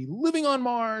moon. We're going to be living on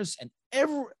Mars. And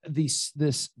this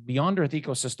Beyond Earth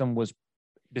ecosystem was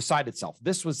beside itself.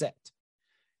 This was it.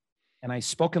 And I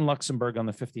spoke in Luxembourg on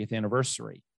the 50th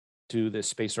anniversary to the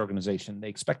space organization. They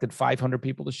expected 500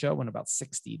 people to show, and about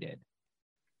 60 did.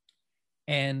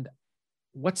 And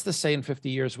what's to say in 50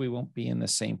 years we won't be in the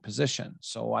same position?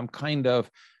 So I'm kind of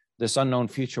this unknown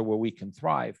future where we can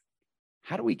thrive.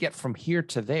 How do we get from here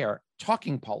to there,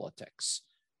 talking politics,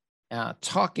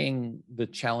 talking the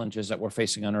challenges that we're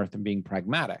facing on Earth and being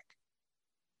pragmatic,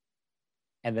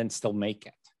 and then still make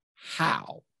it?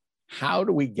 How? How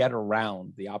do we get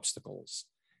around the obstacles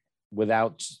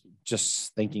without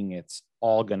just thinking it's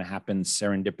all going to happen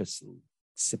serendipitously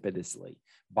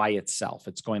by itself?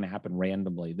 It's going to happen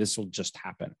randomly. This will just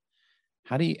happen.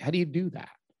 How do you do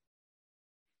that?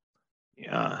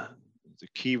 Yeah, the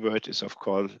key word is of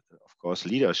course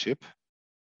leadership.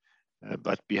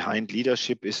 But behind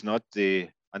leadership is not the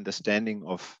understanding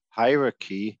of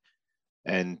hierarchy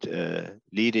and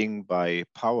leading by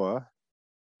power,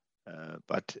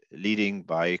 but leading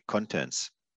by contents.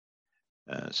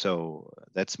 So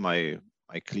that's my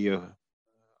clear.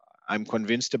 I'm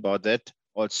convinced about that.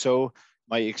 Also,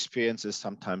 my experience is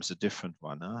sometimes a different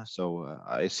one. So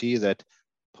I see that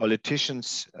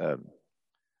politicians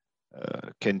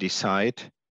can decide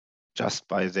just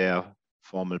by their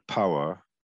formal power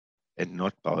and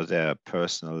not by their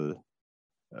personal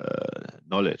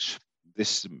knowledge.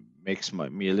 This makes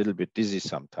me a little bit dizzy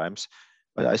sometimes,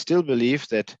 but I still believe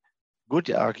that good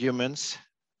arguments,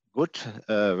 good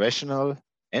rational,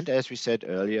 and as we said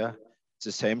earlier, at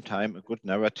the same time, a good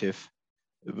narrative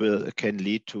can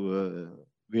lead to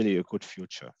really a good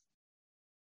future.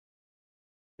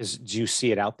 Do you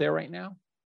see it out there right now?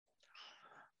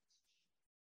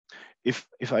 If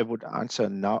I would answer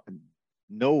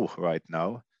no right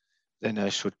now, then I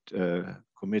should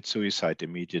commit suicide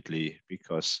immediately,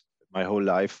 because my whole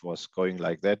life was going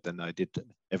like that, and I did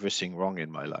everything wrong in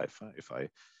my life. If I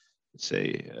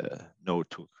say no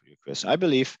to your question, I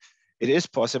believe it is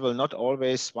possible, not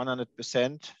always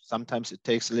 100%. Sometimes it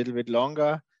takes a little bit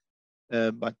longer,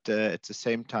 but at the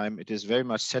same time, it is very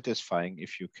much satisfying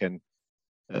if you can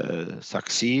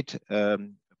succeed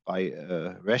by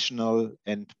rational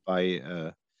and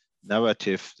by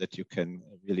narrative, that you can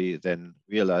really then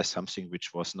realize something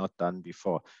which was not done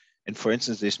before. And for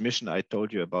instance, this mission I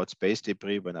told you about, space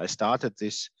debris, when I started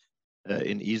this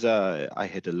in ESA, I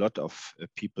had a lot of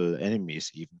people, enemies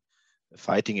even,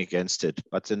 fighting against it.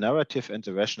 But the narrative and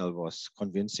the rational was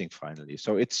convincing finally.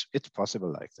 So it's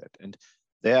possible like that. And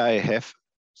there I have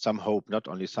some hope, not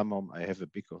only some hope, I have a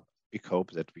big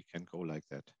hope that we can go like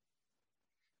that.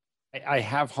 I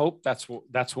have hope. That's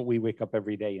what we wake up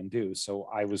every day and do. So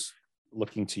I was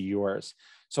looking to yours.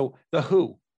 So the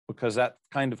who, because that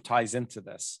kind of ties into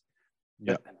this.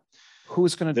 Yeah.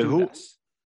 Who's going to do this?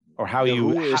 Or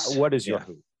what is your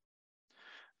who?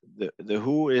 The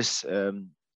who is,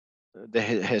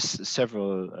 there has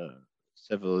several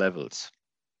levels.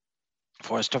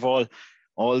 First of all,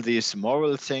 all these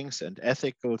moral things and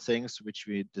ethical things which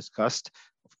we discussed.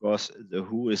 Of course, the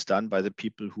who is done by the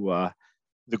people who are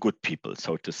the good people,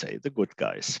 so to say, the good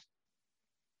guys.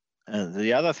 And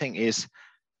the other thing is,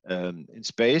 in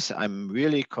space, I'm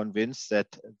really convinced that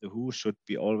the who should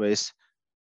be always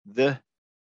the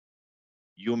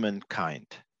humankind,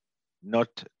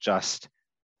 not just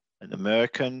an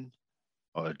American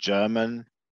or a German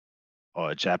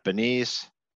or a Japanese,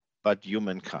 but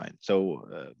humankind.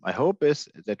 So my hope is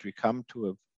that we come to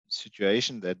a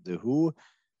situation that the who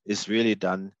is really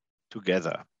done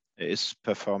together, is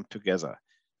performed together.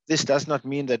 This does not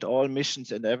mean that all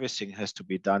missions and everything has to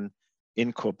be done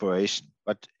in cooperation.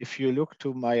 But if you look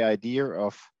to my idea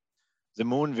of the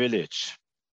Moon Village,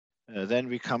 then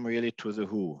we come really to the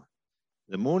who.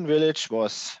 The Moon Village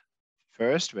was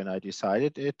first, when I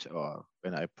decided it, or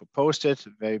when I proposed it at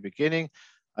the very beginning,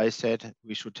 I said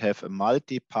we should have a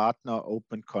multi-partner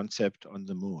open concept on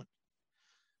the moon.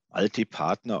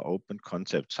 Multi-partner open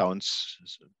concept sounds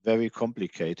very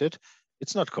complicated.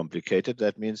 It's not complicated.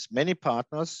 That means many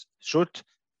partners should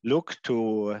look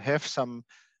to have some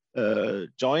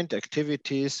joint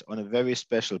activities on a very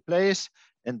special place,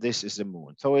 and this is the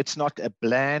moon. So it's not a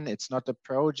plan, it's not a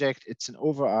project, it's an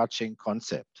overarching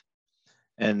concept.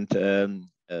 And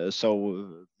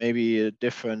so maybe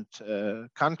different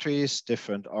countries,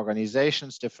 different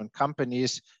organizations, different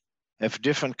companies have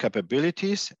different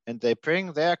capabilities, and they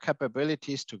bring their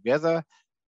capabilities together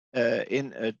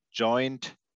in a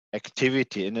joint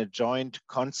activity, in a joint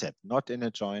concept, not in a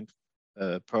joint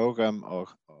program or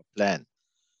plan.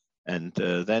 And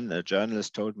then a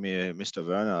journalist told me, Mr.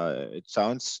 Werner, it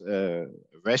sounds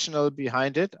rational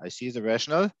behind it. I see the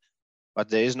rational, but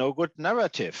there is no good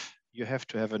narrative. You have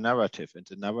to have a narrative, and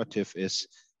the narrative is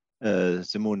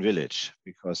the Moon Village,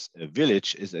 because a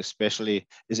village is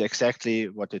exactly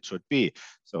what it should be.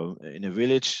 So in a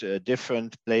village,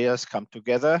 different players come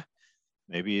together.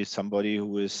 Maybe somebody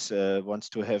who is wants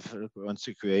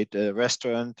to create a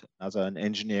restaurant, another an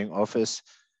engineering office,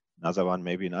 another one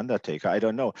maybe an undertaker. I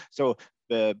don't know. So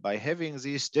by having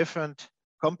these different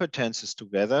competences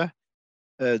together,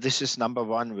 this is number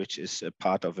one, which is a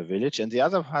part of a village. And the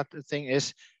other thing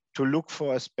is to look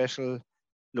for a special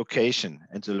location,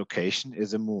 and the location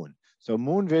is a moon. So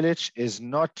Moon Village is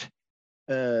not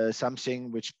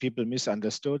something which people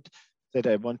misunderstood, that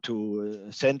I want to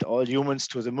send all humans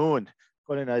to the moon,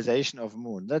 colonization of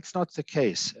moon. That's not the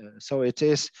case. So it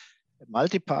is a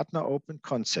multi-partner open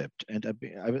concept. And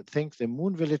I would think the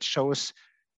Moon Village shows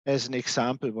as an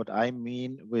example what I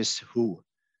mean with who.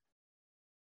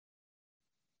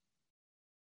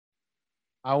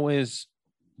 How is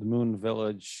the Moon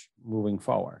Village moving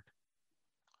forward?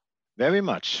 Very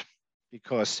much,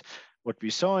 because what we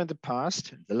saw in the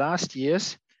past, the last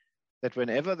years, that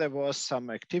whenever there was some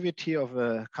activity of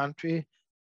a country,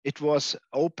 it was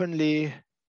openly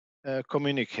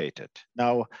communicated.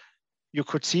 Now, you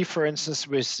could see, for instance,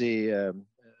 with the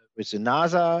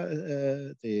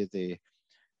NASA, the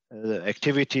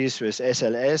activities with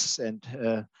SLS,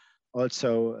 and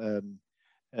also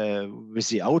with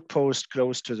the outpost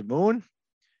close to the moon,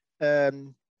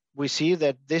 we see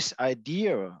that this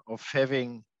idea of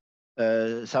having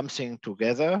something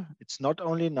together, it's not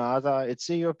only NASA, it's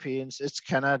the Europeans, it's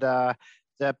Canada,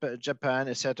 Japan,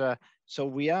 etc. So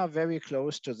we are very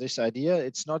close to this idea.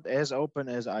 It's not as open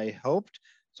as I hoped.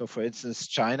 So for instance,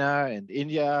 China and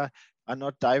India are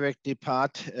not directly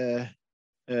part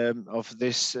of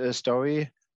this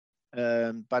story,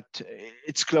 but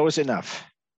it's close enough.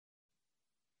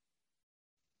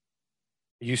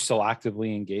 Are you still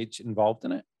actively involved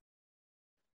in it?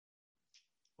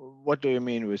 What do you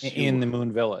mean with in the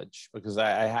Moon Village? Because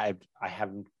I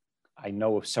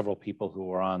know of several people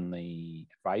who are on the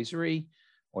advisory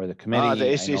or the committee.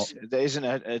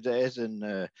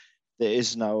 There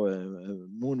is now a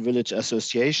Moon Village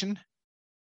Association,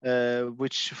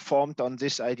 which formed on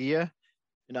this idea,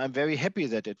 and I'm very happy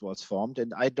that it was formed.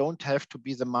 And I don't have to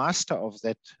be the master of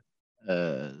that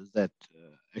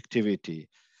activity,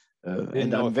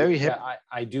 and I'm very happy.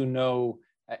 I do know.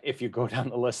 If you go down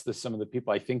the list of some of the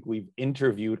people I think we've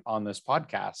interviewed on this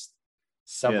podcast,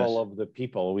 several of the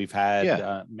people we've had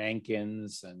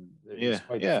Mankins, and there's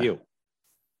quite a few.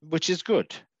 Which is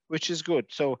good.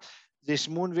 So this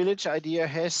Moon Village idea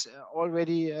has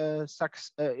already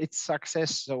its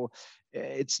success. So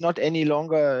it's not any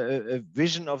longer a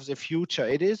vision of the future.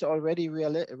 It is already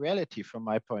reality from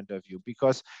my point of view,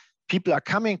 because people are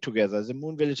coming together. The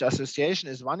Moon Village Association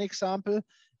is one example.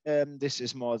 This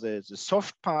is more the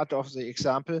soft part of the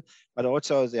example, but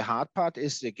also the hard part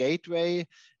is the gateway.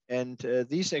 And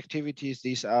these activities,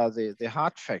 these are the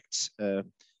hard facts.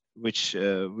 which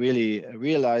really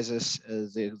realizes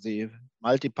the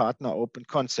multi-partner open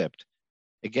concept.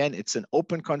 Again, it's an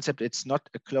open concept. It's not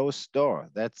a closed door.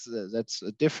 That's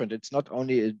different. It's not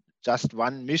only just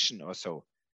one mission or so.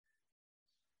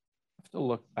 I have to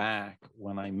look back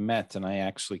when I met, and I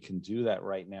actually can do that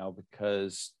right now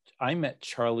because I met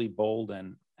Charlie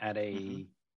Bolden at it's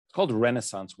called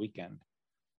Renaissance Weekend.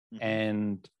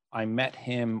 And I met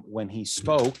him when he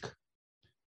spoke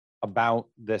about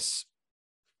this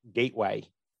gateway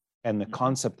and the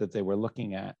concept that they were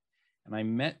looking at. And I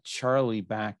met Charlie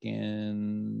back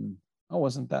in,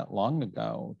 wasn't that long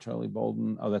ago. Charlie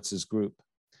Bolden, that's his group.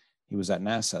 He was at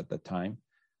NASA at the time.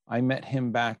 I met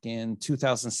him back in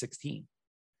 2016.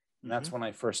 And that's when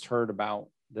I first heard about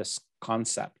this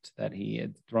concept, that he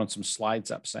had thrown some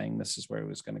slides up saying this is where he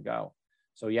was going to go.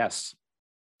 So yes,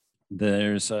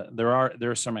 there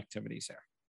are some activities there.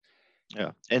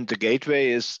 Yeah, and the gateway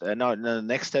is now the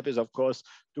next step is, of course,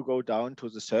 to go down to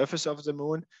the surface of the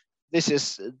moon. This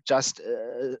is just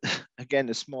again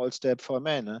a small step for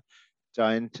man,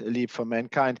 giant leap for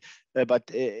mankind. But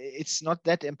it's not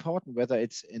that important whether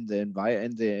it's in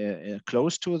the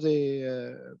close to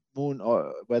the moon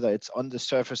or whether it's on the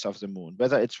surface of the moon,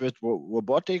 whether it's with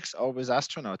robotics or with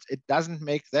astronauts. It doesn't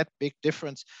make that big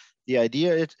difference. The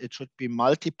idea is it should be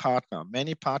multi-partner,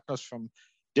 many partners from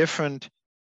different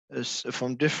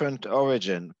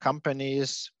origin,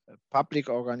 companies, public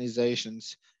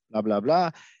organizations, blah, blah, blah.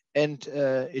 And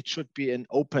it should be an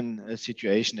open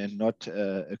situation and not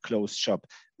a closed shop.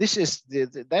 This is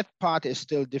that part is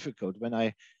still difficult.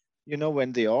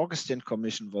 When the Augustine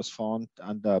Commission was formed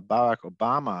under Barack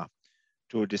Obama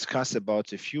to discuss about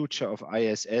the future of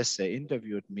ISS, they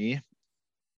interviewed me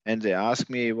and they asked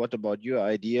me, what about your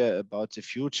idea about the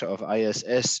future of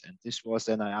ISS? And this was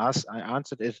then I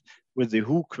answered it with the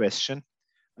who question.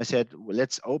 I said,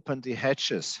 let's open the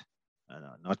hatches.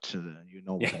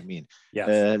 What I mean.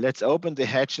 Yes. Let's open the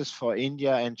hatches for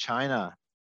India and China.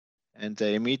 And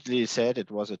they immediately said, it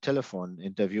was a telephone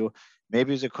interview,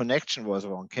 maybe the connection was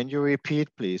wrong. Can you repeat,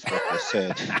 please, what they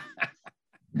said?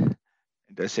 And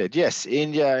I said, yes,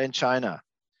 India and China.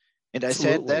 And I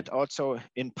said that also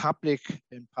in public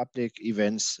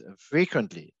events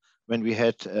frequently. When we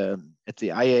had at the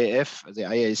IAF, the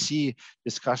IAC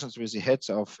discussions with the heads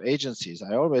of agencies,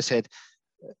 I always said,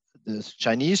 the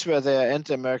Chinese were there and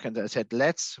the Americans. I said,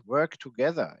 let's work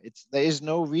together. There is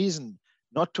no reason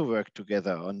not to work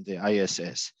together on the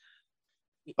ISS.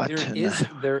 But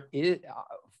there is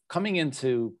coming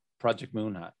into Project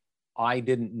Moon Hut, I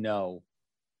didn't know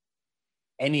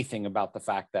anything about the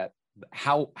fact that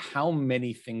how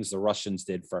many things the Russians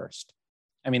did first.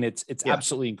 I mean, it's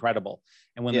absolutely incredible.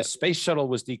 And when the space shuttle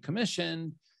was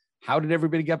decommissioned, how did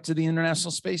everybody get up to the International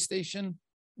Space Station?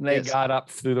 They got up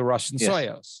through the Russian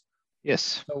Soyuz.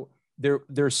 Yes. So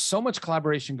there's so much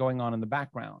collaboration going on in the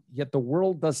background, yet the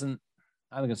world doesn't,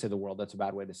 I'm going to say the world, that's a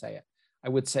bad way to say it. I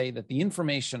would say that the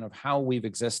information of how we've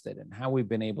existed and how we've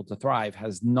been able to thrive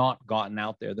has not gotten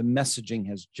out there. The messaging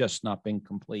has just not been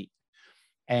complete.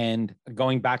 And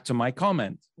going back to my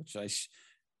comment,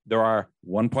 there are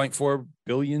 1.4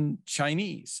 billion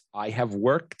Chinese. I have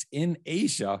worked in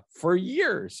Asia for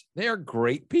years. They are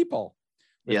great people.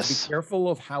 We have to be careful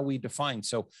of how we define.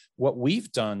 So what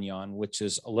we've done, Jan, which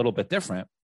is a little bit different,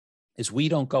 is we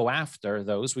don't go after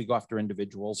those. We go after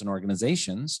individuals and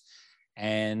organizations,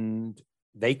 and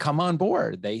they come on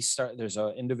board. There's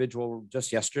an individual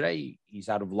just yesterday. He's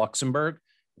out of Luxembourg.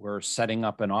 We're setting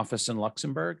up an office in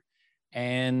Luxembourg.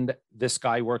 And this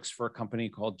guy works for a company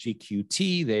called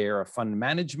GQT. They are a fund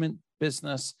management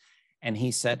business. And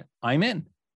he said, I'm in.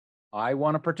 I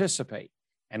want to participate.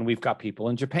 And we've got people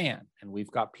in Japan, and we've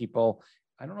got people,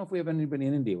 I don't know if we have anybody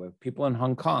in India. We have people in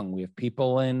Hong Kong. We have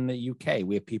people in the UK.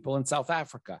 We have people in South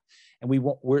Africa. And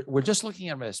we're just looking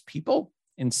at them as people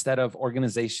instead of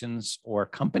organizations or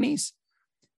companies.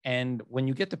 And when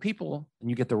you get the people and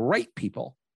you get the right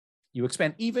people, you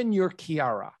expand. Even your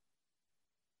Chiara,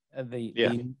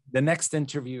 the next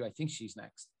interview, I think she's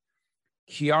next.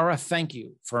 Chiara, thank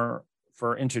you for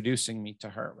introducing me to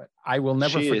her. But I will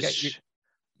never forget you.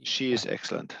 She is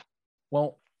excellent.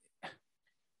 Well,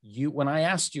 when I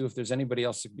asked you if there's anybody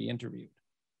else to be interviewed,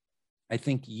 I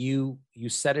think you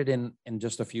said it in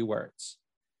just a few words.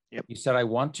 Yep. You said, I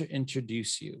want to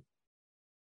introduce you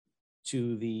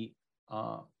to the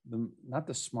not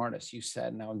the smartest, you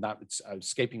said, now it's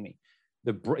escaping me,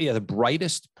 the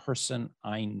brightest person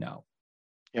I know.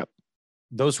 Yep.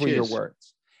 Those were your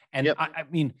words. And I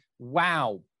mean,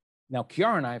 wow. Now,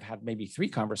 Chiara and I have had maybe 3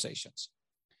 conversations.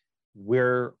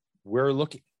 We're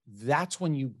looking, that's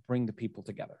when you bring the people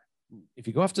together. If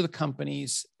you go after the company,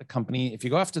 if you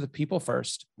go after the people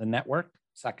first, the network,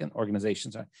 second,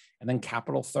 organizations, and then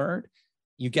capital third,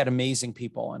 you get amazing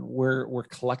people, and we're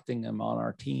collecting them on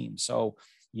our team. So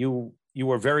you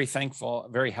were very thankful,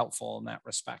 very helpful in that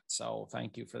respect. So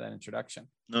thank you for that introduction.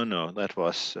 No, that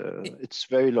was, it's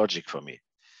very logic for me.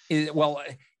 Well,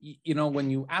 you know, when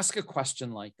you ask a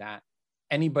question like that,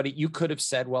 anybody, you could have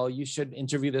said, well, you should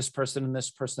interview this person and this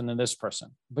person and this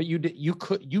person, but you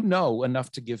know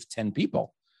enough to give 10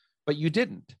 people, but you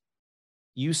didn't.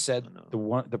 You said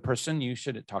the person you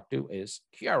should talk to is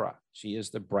Chiara. She is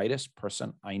the brightest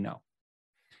person I know.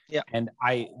 Yeah. And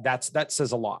that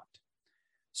says a lot.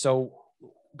 So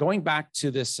going back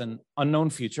to this, an unknown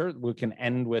future, we can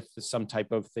end with some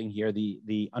type of thing here,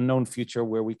 the unknown future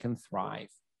where we can thrive.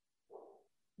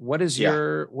 What's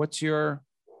your?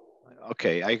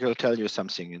 Okay, I will tell you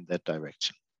something in that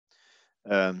direction.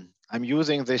 I'm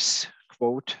using this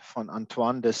quote from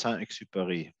Antoine de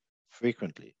Saint-Exupéry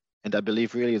frequently. And I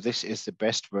believe really this is the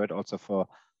best word also for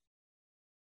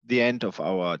the end of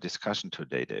our discussion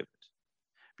today, David.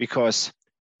 Because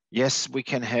yes, we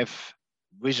can have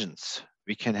visions,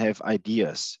 we can have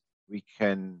ideas, we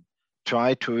can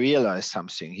try to realize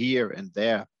something here and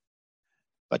there.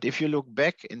 But if you look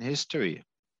back in history,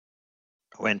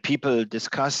 when people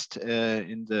discussed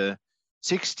in the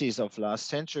 60s of last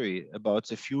century about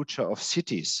the future of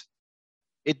cities,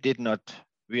 it did not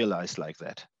realize like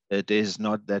that. It is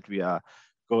not that we are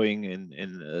going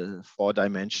in 4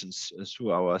 dimensions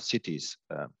through our cities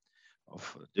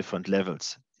of different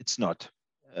levels. It's not.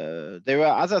 There were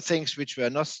other things which were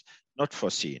not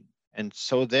foreseen. And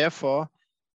so therefore,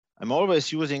 I'm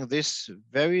always using this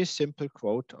very simple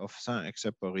quote of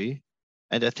Saint-Exupéry.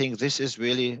 And I think this is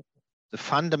really the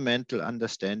fundamental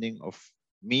understanding of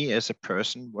me as a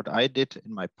person, what I did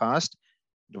in my past,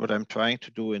 what I'm trying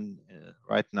to do in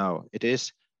right now. It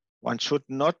is, one should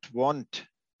not want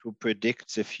to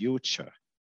predict the future,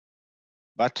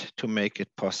 but to make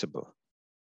it possible.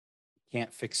 You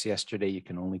can't fix yesterday, you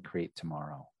can only create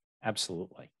tomorrow.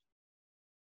 Absolutely.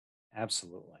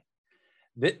 Absolutely.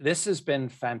 This has been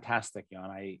fantastic, Jan.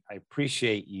 I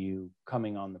appreciate you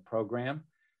coming on the program,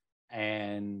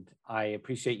 and I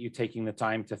appreciate you taking the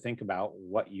time to think about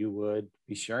what you would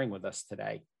be sharing with us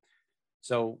today.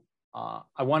 So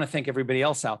I want to thank everybody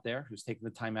else out there who's taken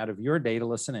the time out of your day to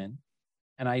listen in.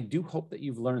 And I do hope that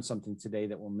you've learned something today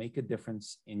that will make a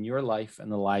difference in your life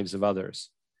and the lives of others.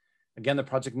 Again, the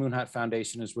Project Moonhat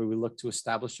Foundation is where we look to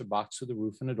establish a box with a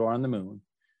roof and a door on the moon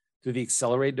through the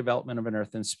accelerated development of an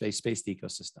Earth and space-based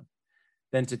ecosystem.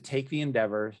 Then to take the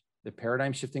endeavor, the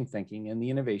paradigm-shifting thinking, and the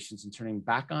innovations and turning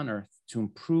back on Earth to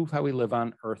improve how we live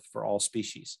on Earth for all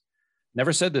species.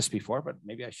 Never said this before, but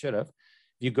maybe I should have.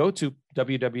 If you go to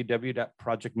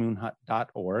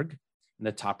www.projectmoonhut.org, in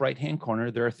the top right-hand corner,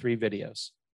 there are 3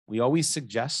 videos. We always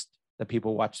suggest that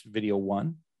people watch video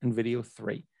 1 and video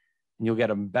 3, and you'll get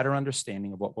a better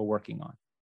understanding of what we're working on.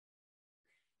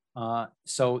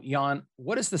 So Jan,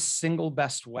 what is the single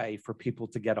best way for people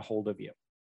to get a hold of you?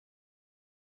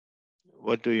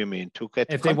 What do you mean? To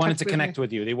get if they wanted to connect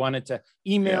with you, they wanted to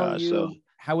email you, so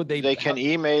how would they? They can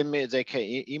email me. They can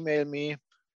email me.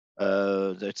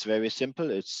 That's very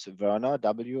simple. It's Werner,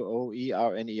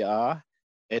 WOERNER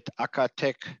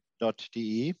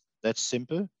 @acatech.de. That's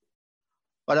simple.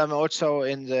 But I'm also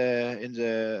in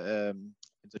the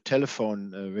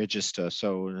telephone register,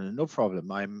 so no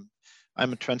problem. I'm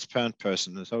a transparent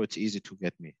person, so it's easy to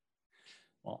get me.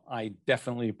 Well, I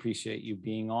definitely appreciate you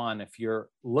being on. If you're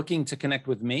looking to connect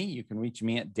with me, you can reach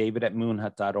me at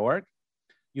david@moonhut.org.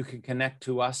 You can connect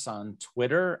to us on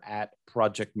Twitter at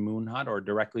Project Moonhut, or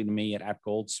directly to me at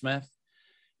Goldsmith.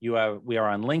 We are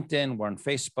on LinkedIn, we're on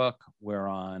Facebook, we're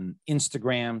on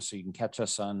Instagram, so you can catch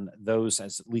us on those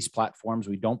as at least platforms.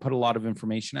 We don't put a lot of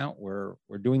information out. We're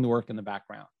doing the work in the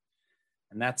background.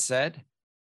 And that said,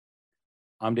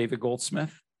 I'm David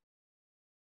Goldsmith,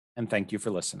 and thank you for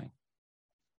listening.